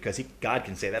 because God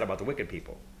can say that about the wicked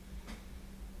people.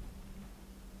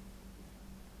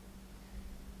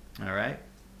 All right.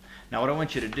 Now, what I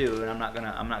want you to do, and I'm not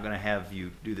gonna have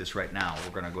you do this right now.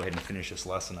 We're gonna go ahead and finish this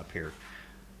lesson up here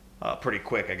pretty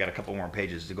quick. I got a couple more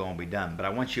pages to go and be done. But I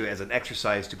want you, as an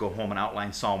exercise, to go home and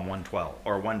outline Psalm 112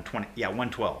 or 120. Yeah,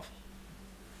 112.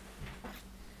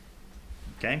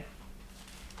 Okay.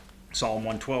 Psalm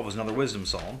 112 is another wisdom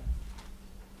psalm.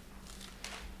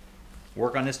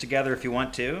 Work on this together if you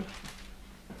want to.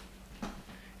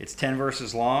 It's 10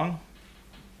 verses long.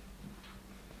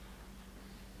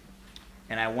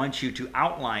 And I want you to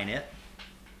outline it.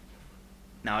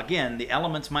 Now again, the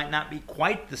elements might not be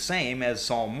quite the same as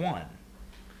Psalm 1.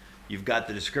 You've got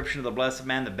the description of the blessed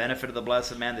man, the benefit of the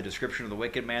blessed man, the description of the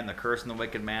wicked man, the curse of the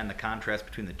wicked man, the contrast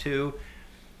between the two.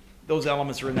 Those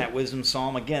elements are in that wisdom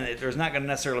psalm. Again, there's not going to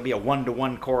necessarily be a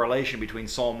one-to-one correlation between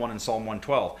Psalm 1 and Psalm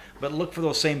 112. But look for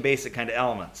those same basic kind of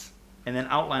elements. And then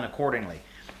outline accordingly.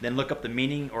 Then look up the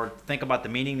meaning, or think about the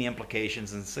meaning, the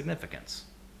implications, and the significance.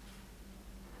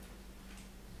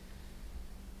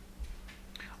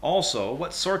 Also,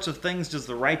 what sorts of things does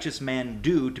the righteous man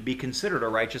do to be considered a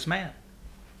righteous man?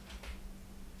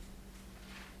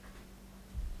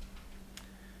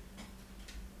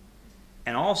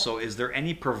 And also, is there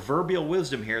any proverbial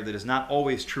wisdom here that is not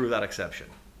always true without exception?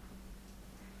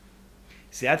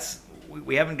 See,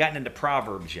 we haven't gotten into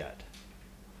Proverbs yet.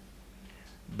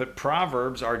 But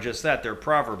Proverbs are just that. They're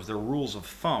Proverbs. They're rules of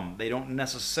thumb. They don't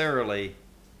necessarily,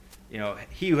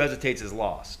 he who hesitates is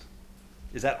lost.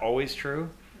 Is that always true?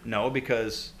 No,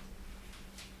 because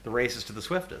the race is to the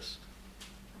swiftest.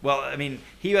 Well, I mean,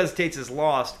 he who hesitates is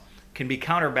lost can be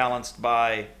counterbalanced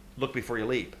by look before you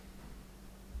leap.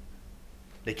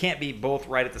 They can't be both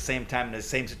right at the same time in the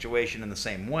same situation in the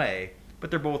same way,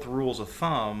 but they're both rules of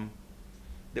thumb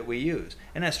that we use.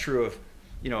 And that's true of,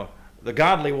 the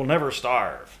godly will never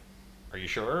starve. Are you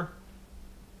sure?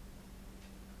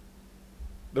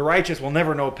 The righteous will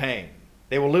never know pain.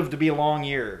 They will live to be a long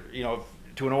year,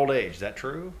 to an old age. Is that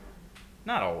true?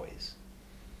 Not always.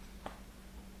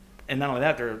 And not only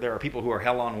that, there are people who are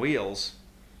hell on wheels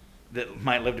that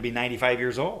might live to be 95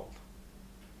 years old.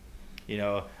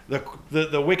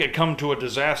 The wicked come to a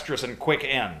disastrous and quick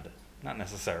end. Not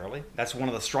necessarily. That's one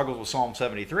of the struggles with Psalm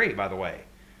 73, by the way.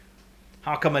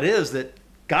 How come it is that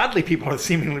godly people are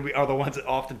the ones that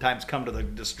oftentimes come to the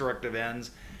destructive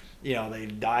ends? They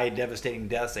die devastating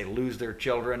deaths. They lose their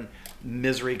children.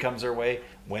 Misery comes their way.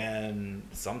 When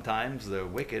sometimes the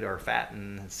wicked are fat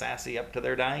and sassy up to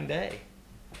their dying day.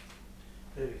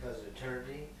 Because of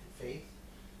eternity and faith.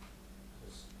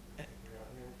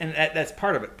 And that's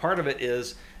part of it. Part of it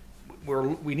is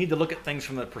we need to look at things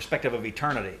from the perspective of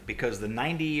eternity, because the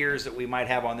 90 years that we might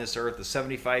have on this earth, the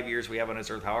 75 years we have on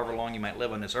this earth, however long you might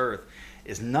live on this earth,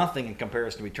 is nothing in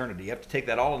comparison to eternity. You have to take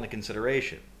that all into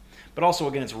consideration. But also,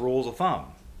 again, it's rules of thumb.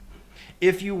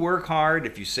 If you work hard,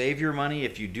 if you save your money,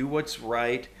 if you do what's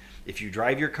right, if you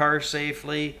drive your car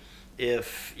safely,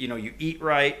 if you eat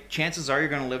right, chances are you're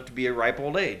going to live to be a ripe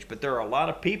old age. But there are a lot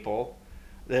of people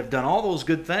that have done all those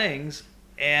good things,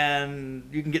 and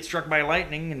you can get struck by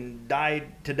lightning and die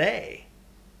today.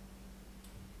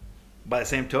 By the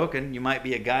same token, you might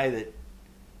be a guy that,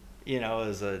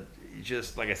 is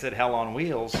just like I said, hell on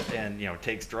wheels, and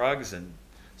takes drugs and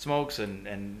smokes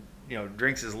and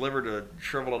drinks his liver to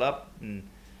shrivel it up, and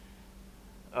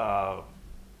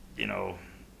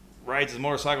rides his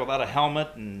motorcycle without a helmet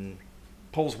and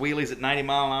pulls wheelies at 90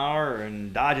 mile an hour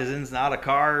and dodges in and out of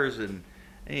cars, and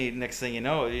next thing you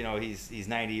know, he's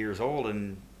 90 years old,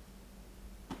 and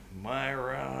boy,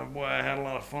 I had a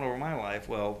lot of fun over my life.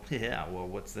 Well, yeah. Well,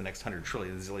 what's the next 100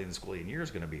 trillion zillion squillion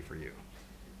years going to be for you?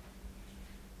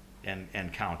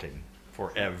 And counting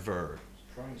forever.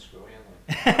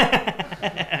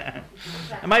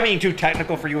 Am I being too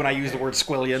technical for you when I use the word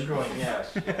squillion? Squillion,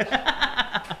 yes.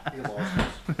 You lost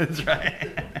us. That's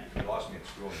right. You lost me at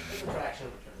squillion. It's a fraction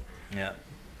of a turn.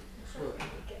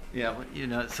 Yeah.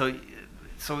 Yeah,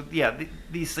 so yeah,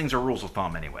 these things are rules of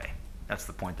thumb anyway. That's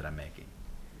the point that I'm making.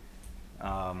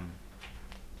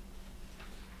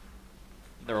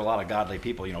 There are a lot of godly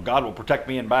people. God will protect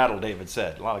me in battle, David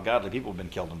said. A lot of godly people have been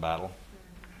killed in battle.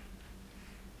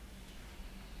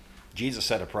 Jesus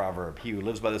said a proverb, he who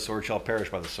lives by the sword shall perish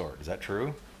by the sword. Is that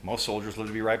true? Most soldiers live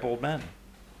to be ripe old men.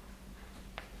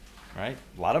 Right?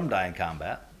 A lot of them die in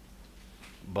combat.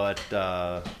 But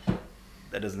that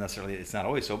doesn't necessarily, it's not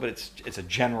always so, but it's a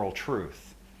general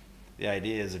truth. The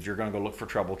idea is if you're going to go look for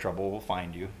trouble, trouble will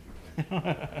find you.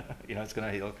 It's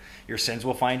going to, your sins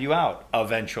will find you out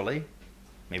eventually.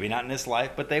 Maybe not in this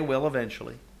life, but they will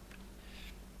eventually.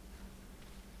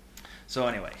 So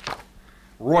anyway,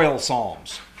 Royal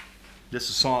Psalms. This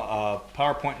is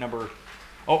PowerPoint number,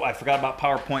 I forgot about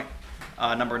PowerPoint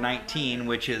number 19,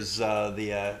 which is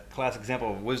the classic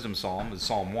example of wisdom psalm, is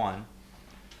Psalm 1.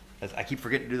 I keep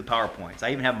forgetting to do the PowerPoints.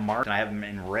 I even have them marked, and I have them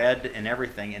in red and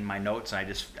everything in my notes,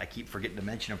 and I keep forgetting to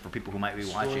mention them for people who might be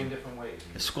watching. Different ways.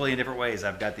 Squillion different ways.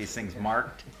 I've got these things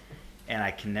marked, and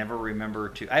I can never remember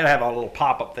to. I have a little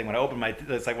pop-up thing when I open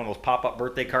it's like one of those pop-up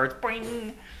birthday cards.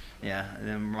 Bing! Yeah, and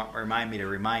then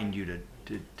remind you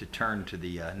to turn to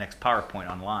the next PowerPoint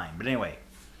online. But anyway,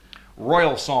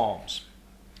 Royal Psalms,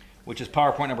 which is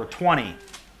PowerPoint number 20.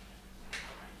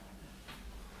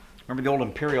 Remember the old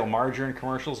Imperial margarine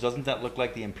commercials? Doesn't that look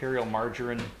like the Imperial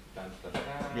margarine? Dun, dun, dun.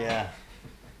 Yeah.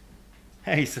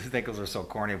 I used to think those are so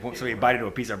corny. If somebody bite into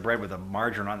a piece of bread with a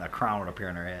margarine on, the crown would appear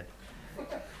in their head.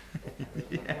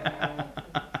 Yeah.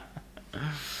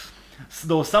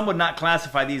 Though some would not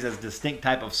classify these as distinct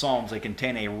type of psalms, they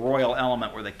contain a royal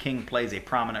element where the king plays a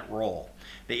prominent role.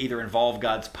 They either involve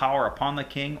God's power upon the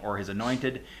king or his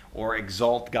anointed, or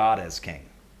exalt God as king.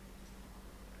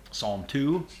 Psalm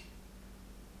 2,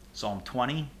 Psalm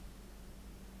 20,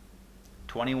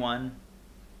 21,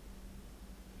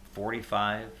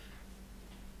 45.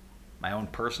 My own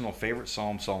personal favorite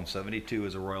psalm, Psalm 72,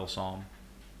 is a royal psalm.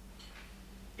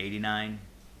 89,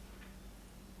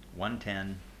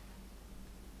 110,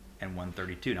 and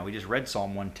 132. Now, we just read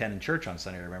Psalm 110 in church on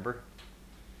Sunday, remember?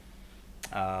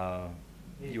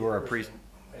 You are a priest.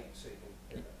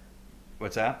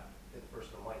 What's that?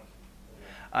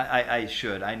 I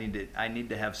should. I need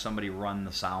to have somebody run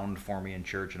the sound for me in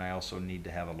church, and I also need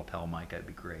to have a lapel mic. That'd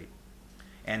be great.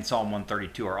 And Psalm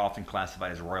 132 are often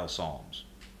classified as royal psalms.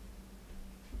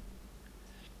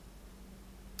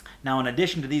 Now, in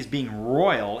addition to these being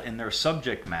royal in their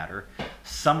subject matter,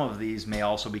 some of these may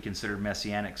also be considered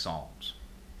messianic psalms.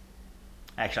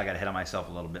 Actually, I got ahead of myself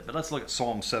a little bit, but let's look at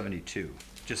Psalm 72,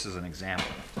 just as an example.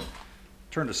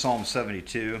 Turn to Psalm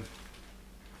 72.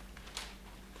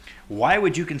 Why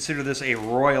would you consider this a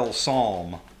royal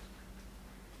psalm?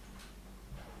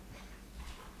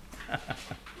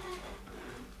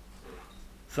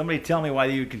 Somebody tell me why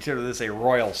you would consider this a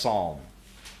royal psalm.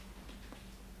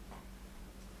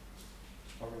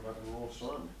 Talking about the royal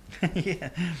son. Yeah.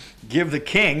 Give the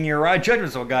king your right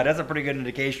judgments, oh God. That's a pretty good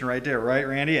indication right there, right,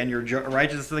 Randy? And your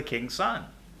righteousness to the king's son.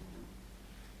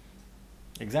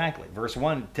 Exactly. Verse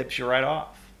 1 tips you right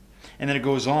off. And then it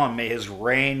goes on, may his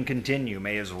reign continue,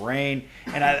 may his reign,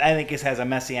 and I think this has a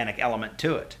messianic element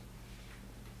to it.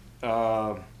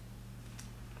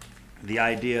 The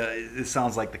idea, it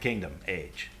sounds like the kingdom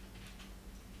age,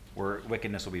 where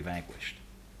wickedness will be vanquished.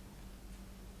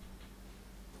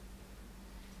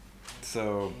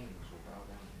 So,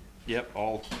 yep,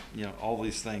 all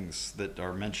these things that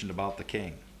are mentioned about the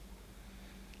king.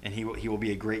 And he will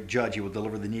be a great judge. He will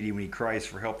deliver the needy when he cries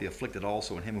for help, the afflicted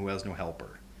also, and him who has no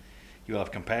helper. He will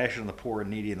have compassion on the poor and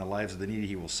needy, and the lives of the needy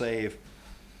he will save.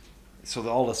 So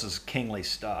all this is kingly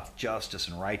stuff. Justice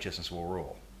and righteousness will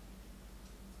rule.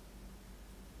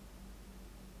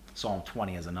 Psalm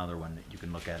 20 is another one that you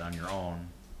can look at on your own.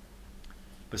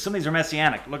 But some of these are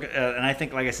messianic. Look at, and I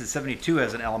think, like I said, 72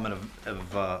 has an element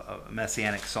of a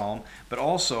messianic psalm. But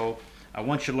also, I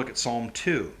want you to look at Psalm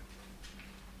 2.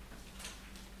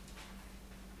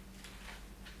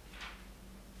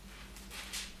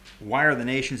 Why are the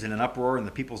nations in an uproar and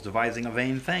the peoples devising a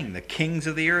vain thing? The kings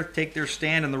of the earth take their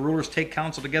stand and the rulers take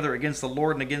counsel together against the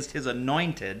Lord and against his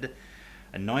anointed.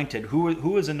 Anointed.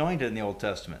 Who is anointed in the Old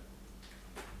Testament?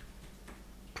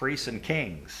 Priests and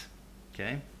kings.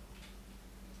 Okay?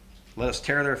 Let us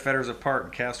tear their fetters apart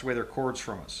and cast away their cords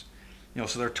from us.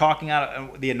 So they're talking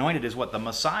out. The anointed is what? The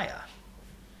Messiah.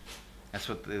 That's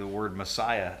what the word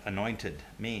Messiah, anointed,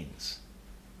 means.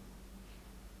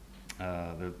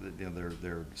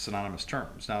 They're synonymous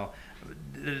terms. Now,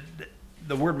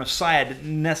 the word Messiah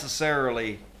didn't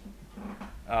necessarily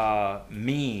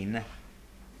mean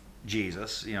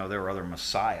Jesus. There were other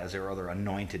Messiahs. There were other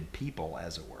anointed people,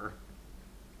 as it were.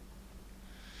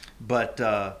 But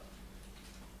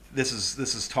this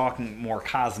is talking more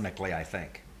cosmically, I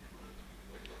think,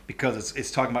 because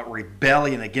it's talking about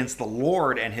rebellion against the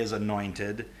Lord and his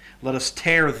anointed. Let us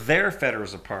tear their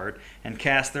fetters apart and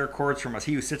cast their cords from us.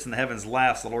 He who sits in the heavens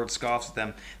laughs. The Lord scoffs at them.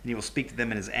 And he will speak to them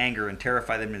in his anger and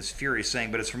terrify them in his fury, saying,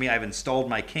 but as for me, I have installed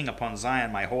my king upon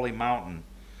Zion, my holy mountain.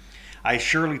 I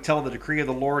surely tell the decree of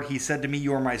the Lord. He said to me,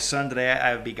 you are my son. Today I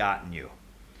have begotten you.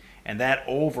 And that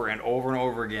over and over and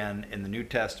over again in the New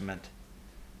Testament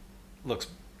looks,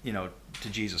 to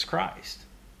Jesus Christ.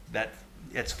 That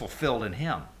it's fulfilled in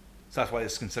him. So that's why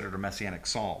it's considered a messianic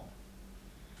psalm.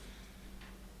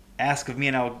 Ask of me,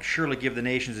 and I will surely give the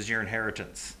nations as your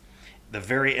inheritance. The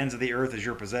very ends of the earth is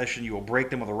your possession. You will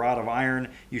break them with a rod of iron.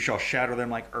 You shall shatter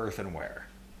them like earthenware.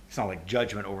 It sounds like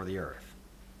judgment over the earth.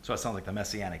 So it sounds like the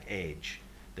messianic age,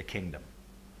 the kingdom,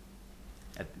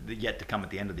 yet to come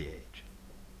at the end of the age.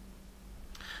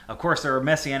 Of course, there are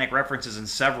messianic references in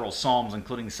several psalms,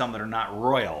 including some that are not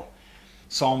royal.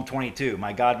 Psalm 22,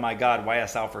 my God, why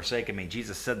hast thou forsaken me?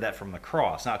 Jesus said that from the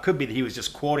cross. Now, it could be that he was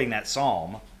just quoting that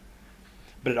psalm,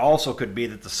 but it also could be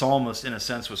that the psalmist, in a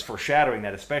sense, was foreshadowing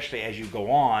that, especially as you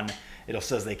go on. It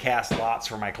says they cast lots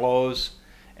for my clothes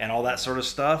and all that sort of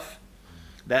stuff.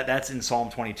 That's in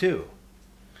Psalm 22.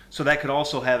 So that could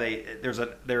also have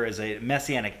there is a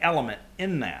messianic element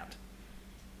in that.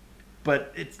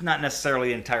 But it's not necessarily,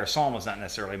 the entire psalm is not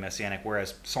necessarily messianic,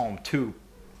 whereas Psalm 2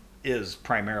 is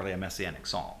primarily a messianic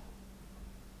psalm.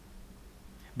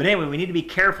 But anyway, we need to be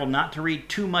careful not to read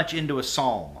too much into a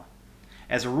psalm.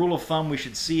 As a rule of thumb, we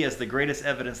should see as the greatest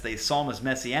evidence that a psalm is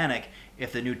messianic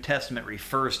if the New Testament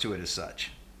refers to it as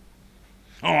such.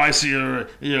 Oh, I see,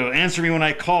 answer me when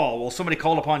I call. Well, somebody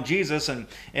called upon Jesus and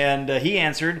he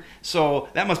answered, so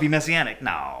that must be messianic.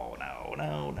 No,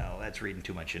 that's reading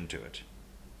too much into it.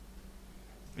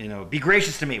 Be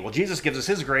gracious to me. Well, Jesus gives us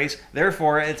his grace,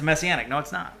 therefore it's messianic. No,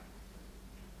 it's not.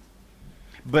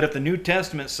 But if the New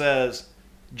Testament says,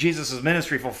 Jesus'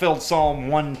 ministry fulfilled Psalm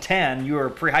 110, you are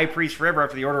high priest forever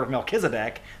after the order of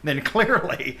Melchizedek, then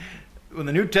clearly, when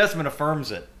the New Testament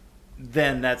affirms it,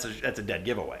 then that's a dead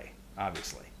giveaway,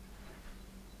 obviously.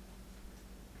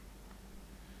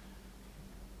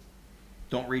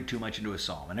 Don't read too much into a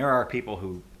psalm. And there are people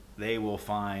who, they will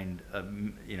find,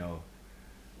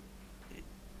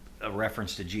 a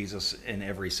reference to Jesus in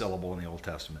every syllable in the Old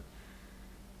Testament.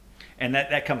 And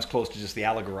that comes close to just the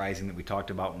allegorizing that we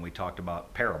talked about when we talked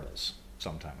about parables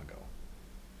some time ago.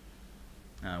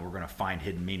 We're going to find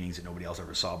hidden meanings that nobody else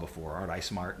ever saw before. Aren't I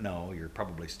smart? No, you're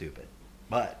probably stupid.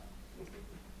 But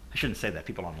I shouldn't say that.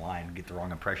 People online get the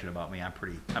wrong impression about me. I'm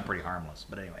pretty harmless.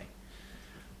 But anyway,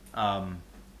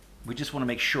 we just want to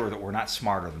make sure that we're not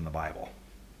smarter than the Bible.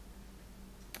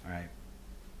 All right.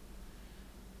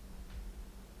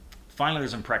 Finally,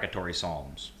 there's imprecatory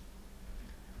psalms.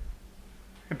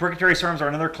 Imprecatory psalms are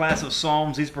another class of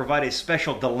psalms. These provide a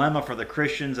special dilemma for the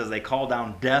Christians as they call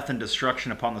down death and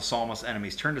destruction upon the psalmist's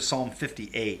enemies. Turn to Psalm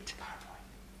 58.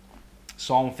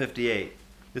 Psalm 58.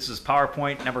 This is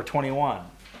PowerPoint number 21.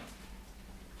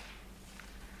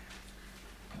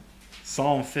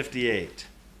 Psalm 58.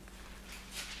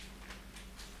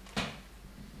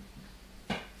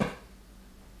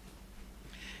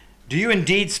 Do you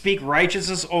indeed speak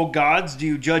righteousness, O gods? Do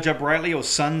you judge uprightly, O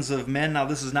sons of men? Now,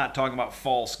 this is not talking about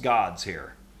false gods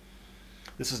here.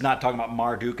 This is not talking about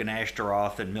Marduk and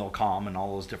Ashtaroth and Milcom and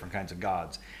all those different kinds of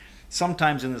gods.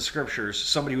 Sometimes in the scriptures,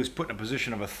 somebody who was put in a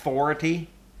position of authority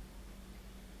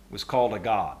was called a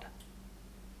god.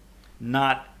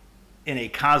 Not in a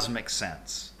cosmic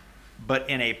sense, but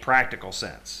in a practical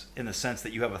sense, in the sense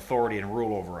that you have authority and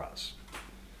rule over us.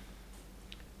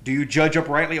 Do you judge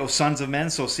uprightly, O sons of men?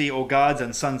 So see, O gods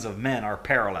and sons of men are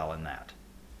parallel in that.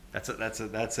 That's an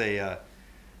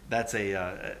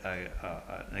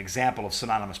example of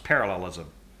synonymous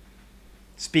parallelism.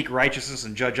 Speak righteousness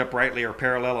and judge uprightly are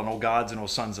parallel, and O gods and O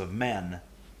sons of men.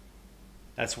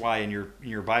 That's why in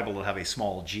your Bible it'll have a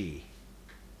small g.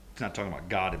 It's not talking about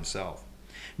God himself.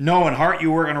 No, in heart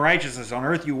you work unrighteousness. On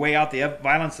earth you weigh out the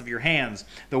violence of your hands.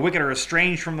 The wicked are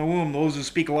estranged from the womb. Those who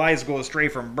speak lies go astray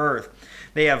from birth.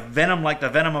 They have venom like the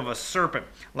venom of a serpent,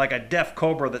 like a deaf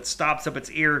cobra that stops up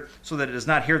its ear so that it does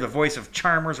not hear the voice of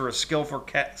charmers or a skillful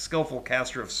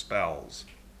caster of spells.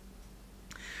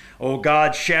 O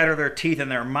God, shatter their teeth in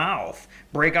their mouth.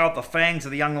 Break out the fangs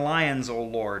of the young lions, O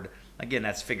Lord. Again,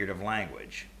 that's figurative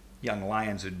language. Young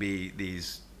lions would be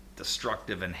these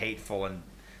destructive and hateful and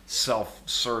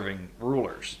self-serving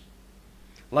rulers.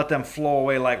 Let them flow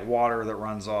away like water that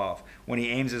runs off. When he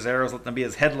aims his arrows, let them be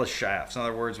as headless shafts. In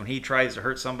other words, when he tries to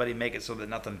hurt somebody, make it so that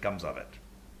nothing comes of it.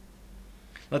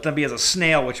 Let them be as a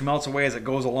snail which melts away as it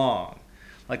goes along,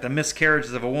 like the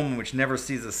miscarriages of a woman which never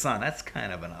sees the sun. That's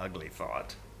kind of an ugly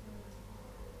thought.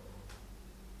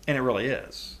 And it really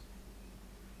is.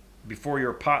 Before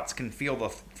your pots can feel the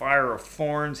fire of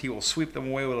thorns, he will sweep them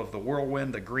away with the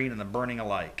whirlwind, the green, and the burning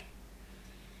alike.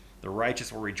 The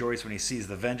righteous will rejoice when he sees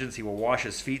the vengeance. He will wash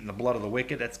his feet in the blood of the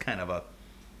wicked. That's kind of a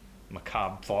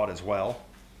macabre thought as well.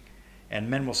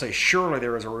 And men will say, surely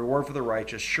there is a reward for the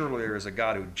righteous. Surely there is a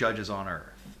God who judges on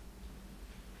earth.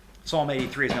 Psalm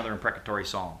 83 is another imprecatory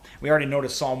psalm. We already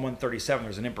noticed Psalm 137.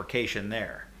 There's an imprecation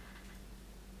there.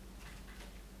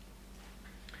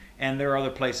 And there are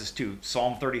other places too.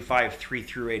 Psalm 35, 3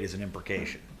 through 8 is an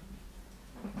imprecation.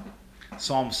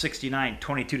 Psalm 69,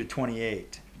 22 to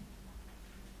 28.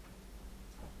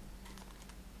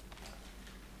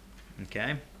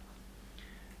 Okay?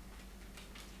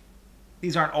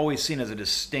 These aren't always seen as a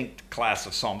distinct class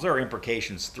of psalms. There are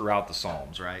imprecations throughout the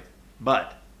psalms, right?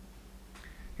 But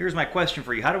here's my question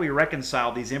for you. How do we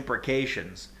reconcile these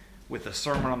imprecations with the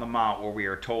Sermon on the Mount where we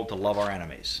are told to love our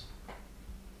enemies?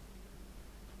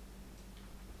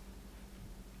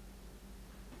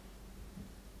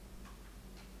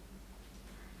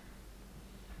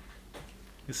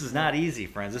 This is not easy,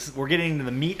 friends. We're getting into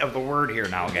the meat of the word here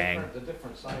now, gang. The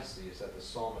difference I see is that the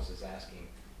psalmist is asking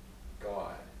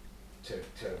God to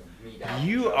mete out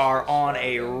You justice, are on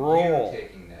a roll. You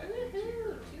taking that into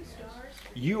your own hands.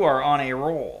 You are on a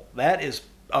roll. That is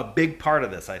a big part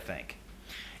of this, I think.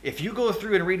 If you go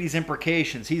through and read these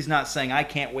imprecations, he's not saying, I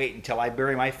can't wait until I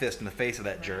bury my fist in the face of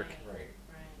that jerk. Right.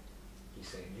 Right. He's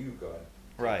saying, you, God,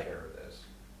 take Right. care of this.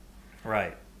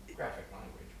 Right. Graphic language.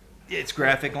 It's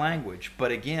graphic language,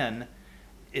 but again,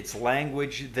 it's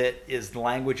language that is the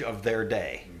language of their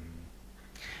day. Mm-hmm.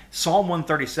 Psalm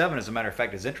 137, as a matter of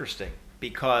fact, is interesting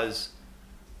because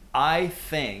I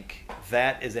think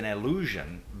that is an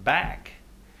allusion back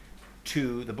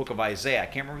to the book of Isaiah. I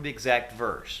can't remember the exact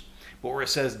verse, But where it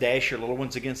says, dash your little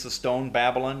ones against the stone,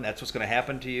 Babylon, that's what's going to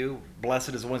happen to you. Blessed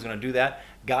is the one who's going to do that.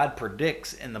 God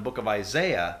predicts in the book of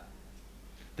Isaiah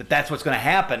that that's what's going to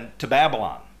happen to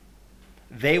Babylon.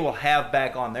 They will have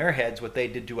back on their heads what they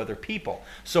did to other people.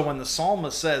 So when the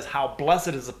psalmist says, how blessed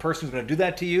is the person who's going to do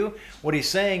that to you, what he's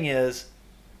saying is,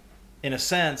 in a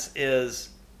sense, is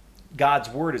God's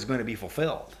word is going to be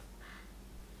fulfilled.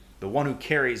 The one who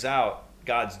carries out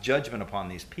God's judgment upon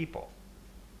these people.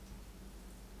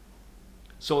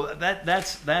 So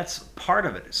that's part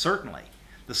of it, certainly.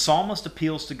 The psalmist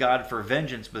appeals to God for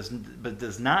vengeance, but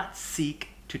does not seek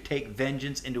to take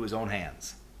vengeance into his own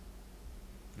hands.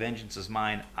 Vengeance is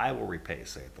mine, I will repay,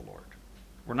 saith the Lord.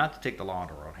 We're not to take the law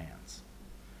into our own hands,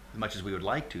 as much as we would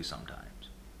like to sometimes.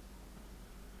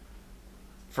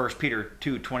 1 Peter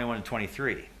 2:21 and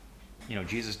 23.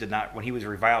 Jesus did not, when he was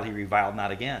reviled, he reviled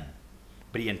not again.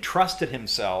 But he entrusted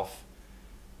himself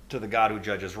to the God who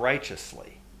judges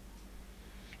righteously.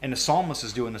 And the psalmist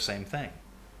is doing the same thing.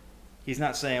 He's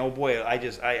not saying, oh boy, I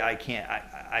just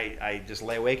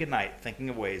lay awake at night thinking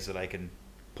of ways that I can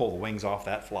pull the wings off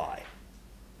that fly,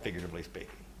 figuratively speaking.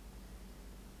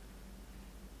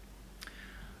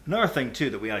 Another thing,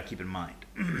 too, that we ought to keep in mind.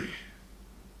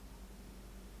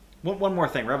 One more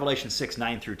thing, Revelation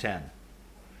 6:9 through 10.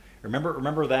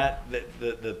 Remember that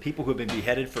the people who have been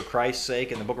beheaded for Christ's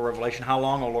sake in the book of Revelation, how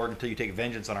long, O Lord, until you take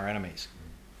vengeance on our enemies?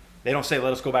 They don't say,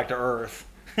 let us go back to earth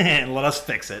and let us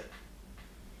fix it.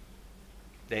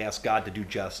 They ask God to do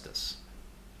justice.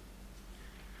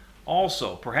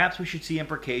 Also, perhaps we should see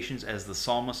imprecations as the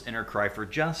psalmist's inner cry for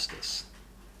justice.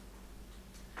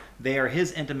 They are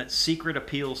his intimate secret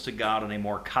appeals to God on a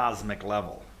more cosmic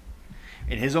level.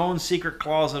 In his own secret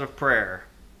closet of prayer,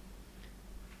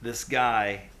 this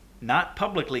guy, not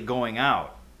publicly going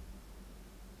out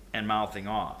and mouthing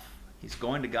off, he's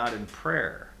going to God in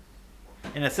prayer.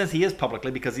 In a sense, he is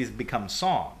publicly because he's become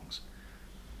songs.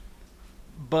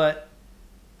 But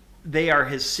they are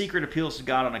his secret appeals to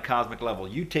God on a cosmic level.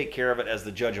 You take care of it as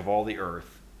the judge of all the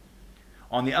earth.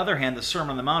 On the other hand, the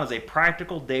Sermon on the Mount is a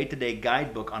practical day-to-day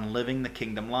guidebook on living the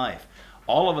kingdom life.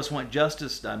 All of us want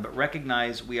justice done, but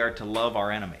recognize we are to love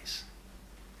our enemies.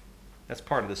 That's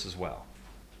part of this as well.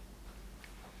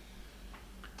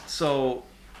 So,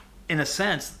 in a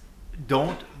sense,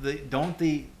 don't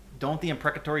the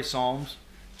imprecatory Psalms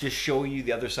just show you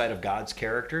the other side of God's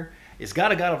character? Is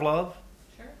God a God of love?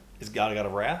 Sure. Is God a God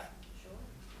of wrath? Sure.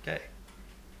 Okay.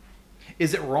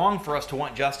 Is it wrong for us to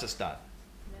want justice done?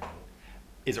 No.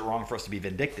 Is it wrong for us to be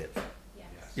vindictive?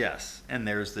 Yes. Yes, and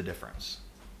there's the difference.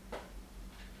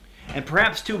 And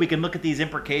perhaps, too, we can look at these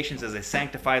imprecations as a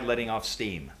sanctified letting off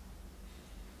steam.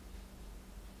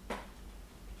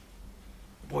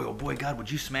 Boy, oh boy, God,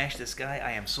 would you smash this guy?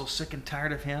 I am so sick and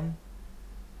tired of him.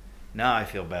 Now I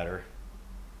feel better.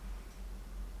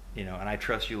 And I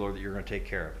trust you, Lord, that you're going to take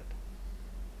care of it.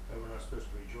 But we're not supposed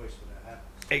to rejoice when that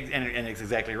happens. And it's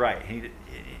exactly right.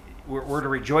 We're to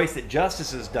rejoice that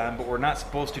justice is done, but we're not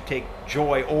supposed to take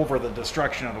joy over the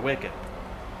destruction of the wicked.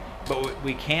 But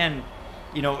we can,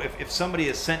 if somebody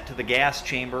is sent to the gas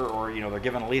chamber or, they're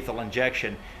given a lethal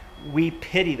injection, we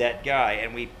pity that guy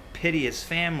and we pity his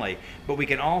family. But we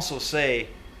can also say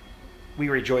we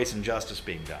rejoice in justice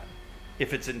being done.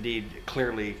 If it's indeed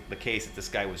clearly the case that this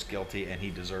guy was guilty and he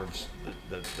deserves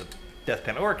the death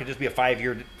penalty. Or it could just be a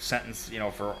 5-year sentence,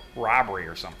 for robbery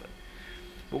or something.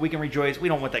 But we can rejoice. We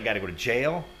don't want that guy to go to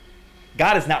jail.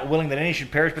 God is not willing that any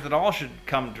should perish, but that all should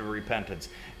come to repentance.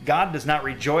 God does not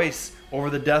rejoice over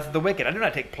the death of the wicked. I do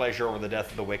not take pleasure over the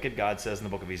death of the wicked, God says in the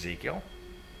book of Ezekiel.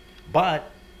 But,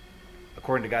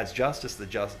 according to God's justice,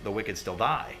 the wicked still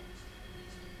die.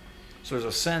 So there's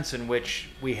a sense in which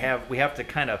we have to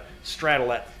kind of straddle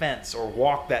that fence or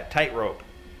walk that tightrope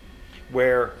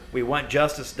where we want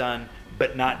justice done,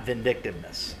 but not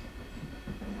vindictiveness.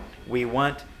 We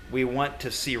want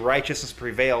to see righteousness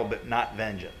prevail, but not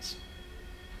vengeance.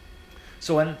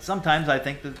 So sometimes I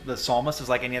think that the psalmist is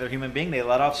like any other human being. They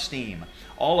let off steam.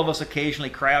 All of us occasionally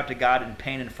cry out to God in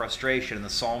pain and frustration, and the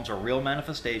Psalms are real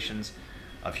manifestations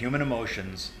of human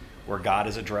emotions where God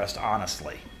is addressed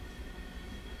honestly.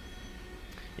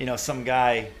 Some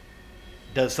guy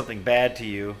does something bad to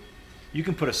you, you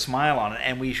can put a smile on it,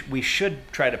 and we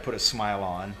should try to put a smile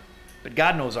on, but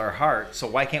God knows our heart, so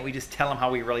why can't we just tell him how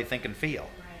we really think and feel?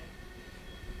 Right.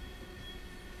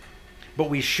 But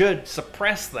we should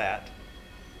suppress that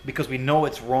because we know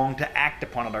it's wrong to act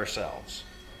upon it ourselves.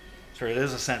 So it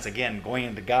is a sense, again, going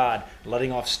into God,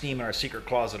 letting off steam in our secret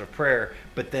closet of prayer,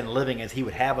 but then living as he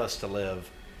would have us to live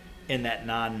in that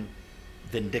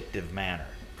non-vindictive manner.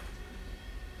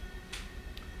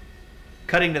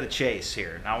 Cutting to the chase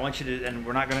here. Now I want you to, and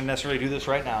we're not going to necessarily do this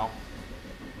right now,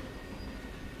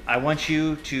 I want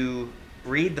you to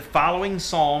read the following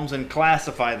psalms and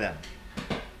classify them.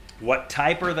 What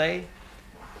type are they?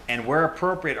 And where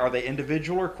appropriate, are they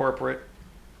individual or corporate?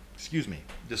 Excuse me,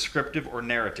 descriptive or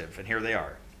narrative? And here they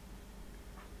are.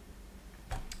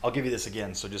 I'll give you this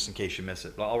again, so just in case you miss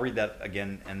it. I'll read that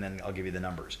again, and then I'll give you the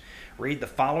numbers. Read the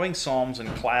following psalms and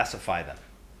classify them.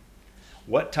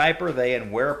 What type are they,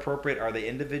 and where appropriate, are they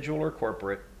individual or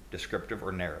corporate, descriptive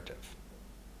or narrative?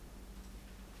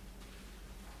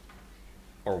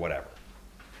 Or whatever.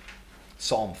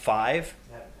 Psalm 5.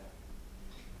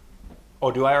 Oh,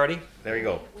 do I already? There you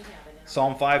go. We have it in our-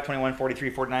 Psalm 5, 21,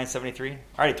 43, 49, 73. I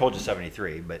already told you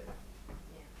 73, but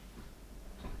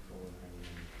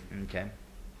Yeah. okay.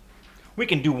 We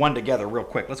can do one together real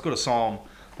quick. Let's go to Psalm.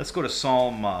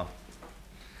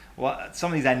 Well,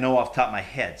 some of these I know off the top of my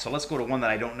head. So let's go to one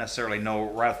that I don't necessarily know.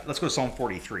 Let's go to Psalm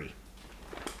 43.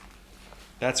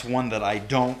 That's one that I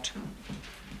don't.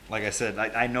 Like I said,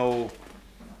 I know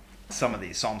some of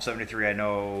these. Psalm 73 I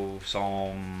know.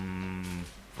 Psalm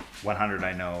 100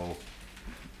 I know.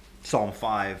 Psalm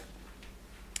 5.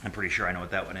 I'm pretty sure I know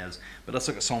what that one is. But let's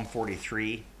look at Psalm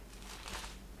 43.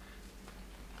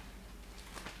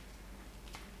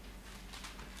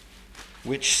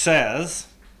 Which says,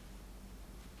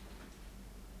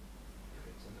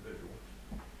 It's individual.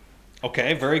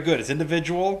 okay, very good. It's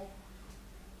individual.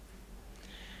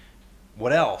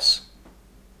 What else?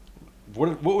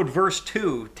 What would verse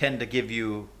 2 tend to give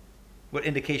you? What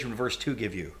indication would verse 2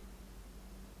 give you?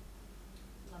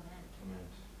 Lament. Lament.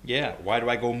 Yeah, why do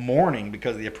I go mourning?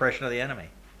 Because of the oppression of the enemy.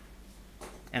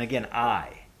 And again,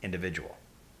 individual.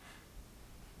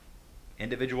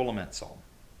 Individual lament psalm.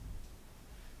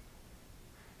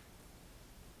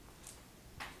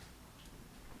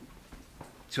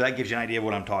 So that gives you an idea of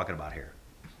what I'm talking about here.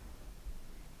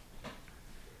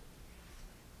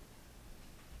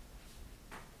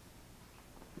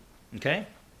 Okay?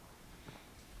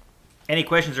 Any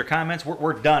questions or comments?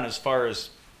 We're done as far as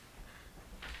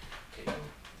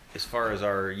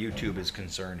our YouTube is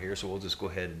concerned here, so we'll just go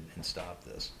ahead and stop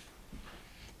this.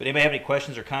 But anybody have any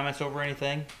questions or comments over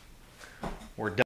anything? We're done.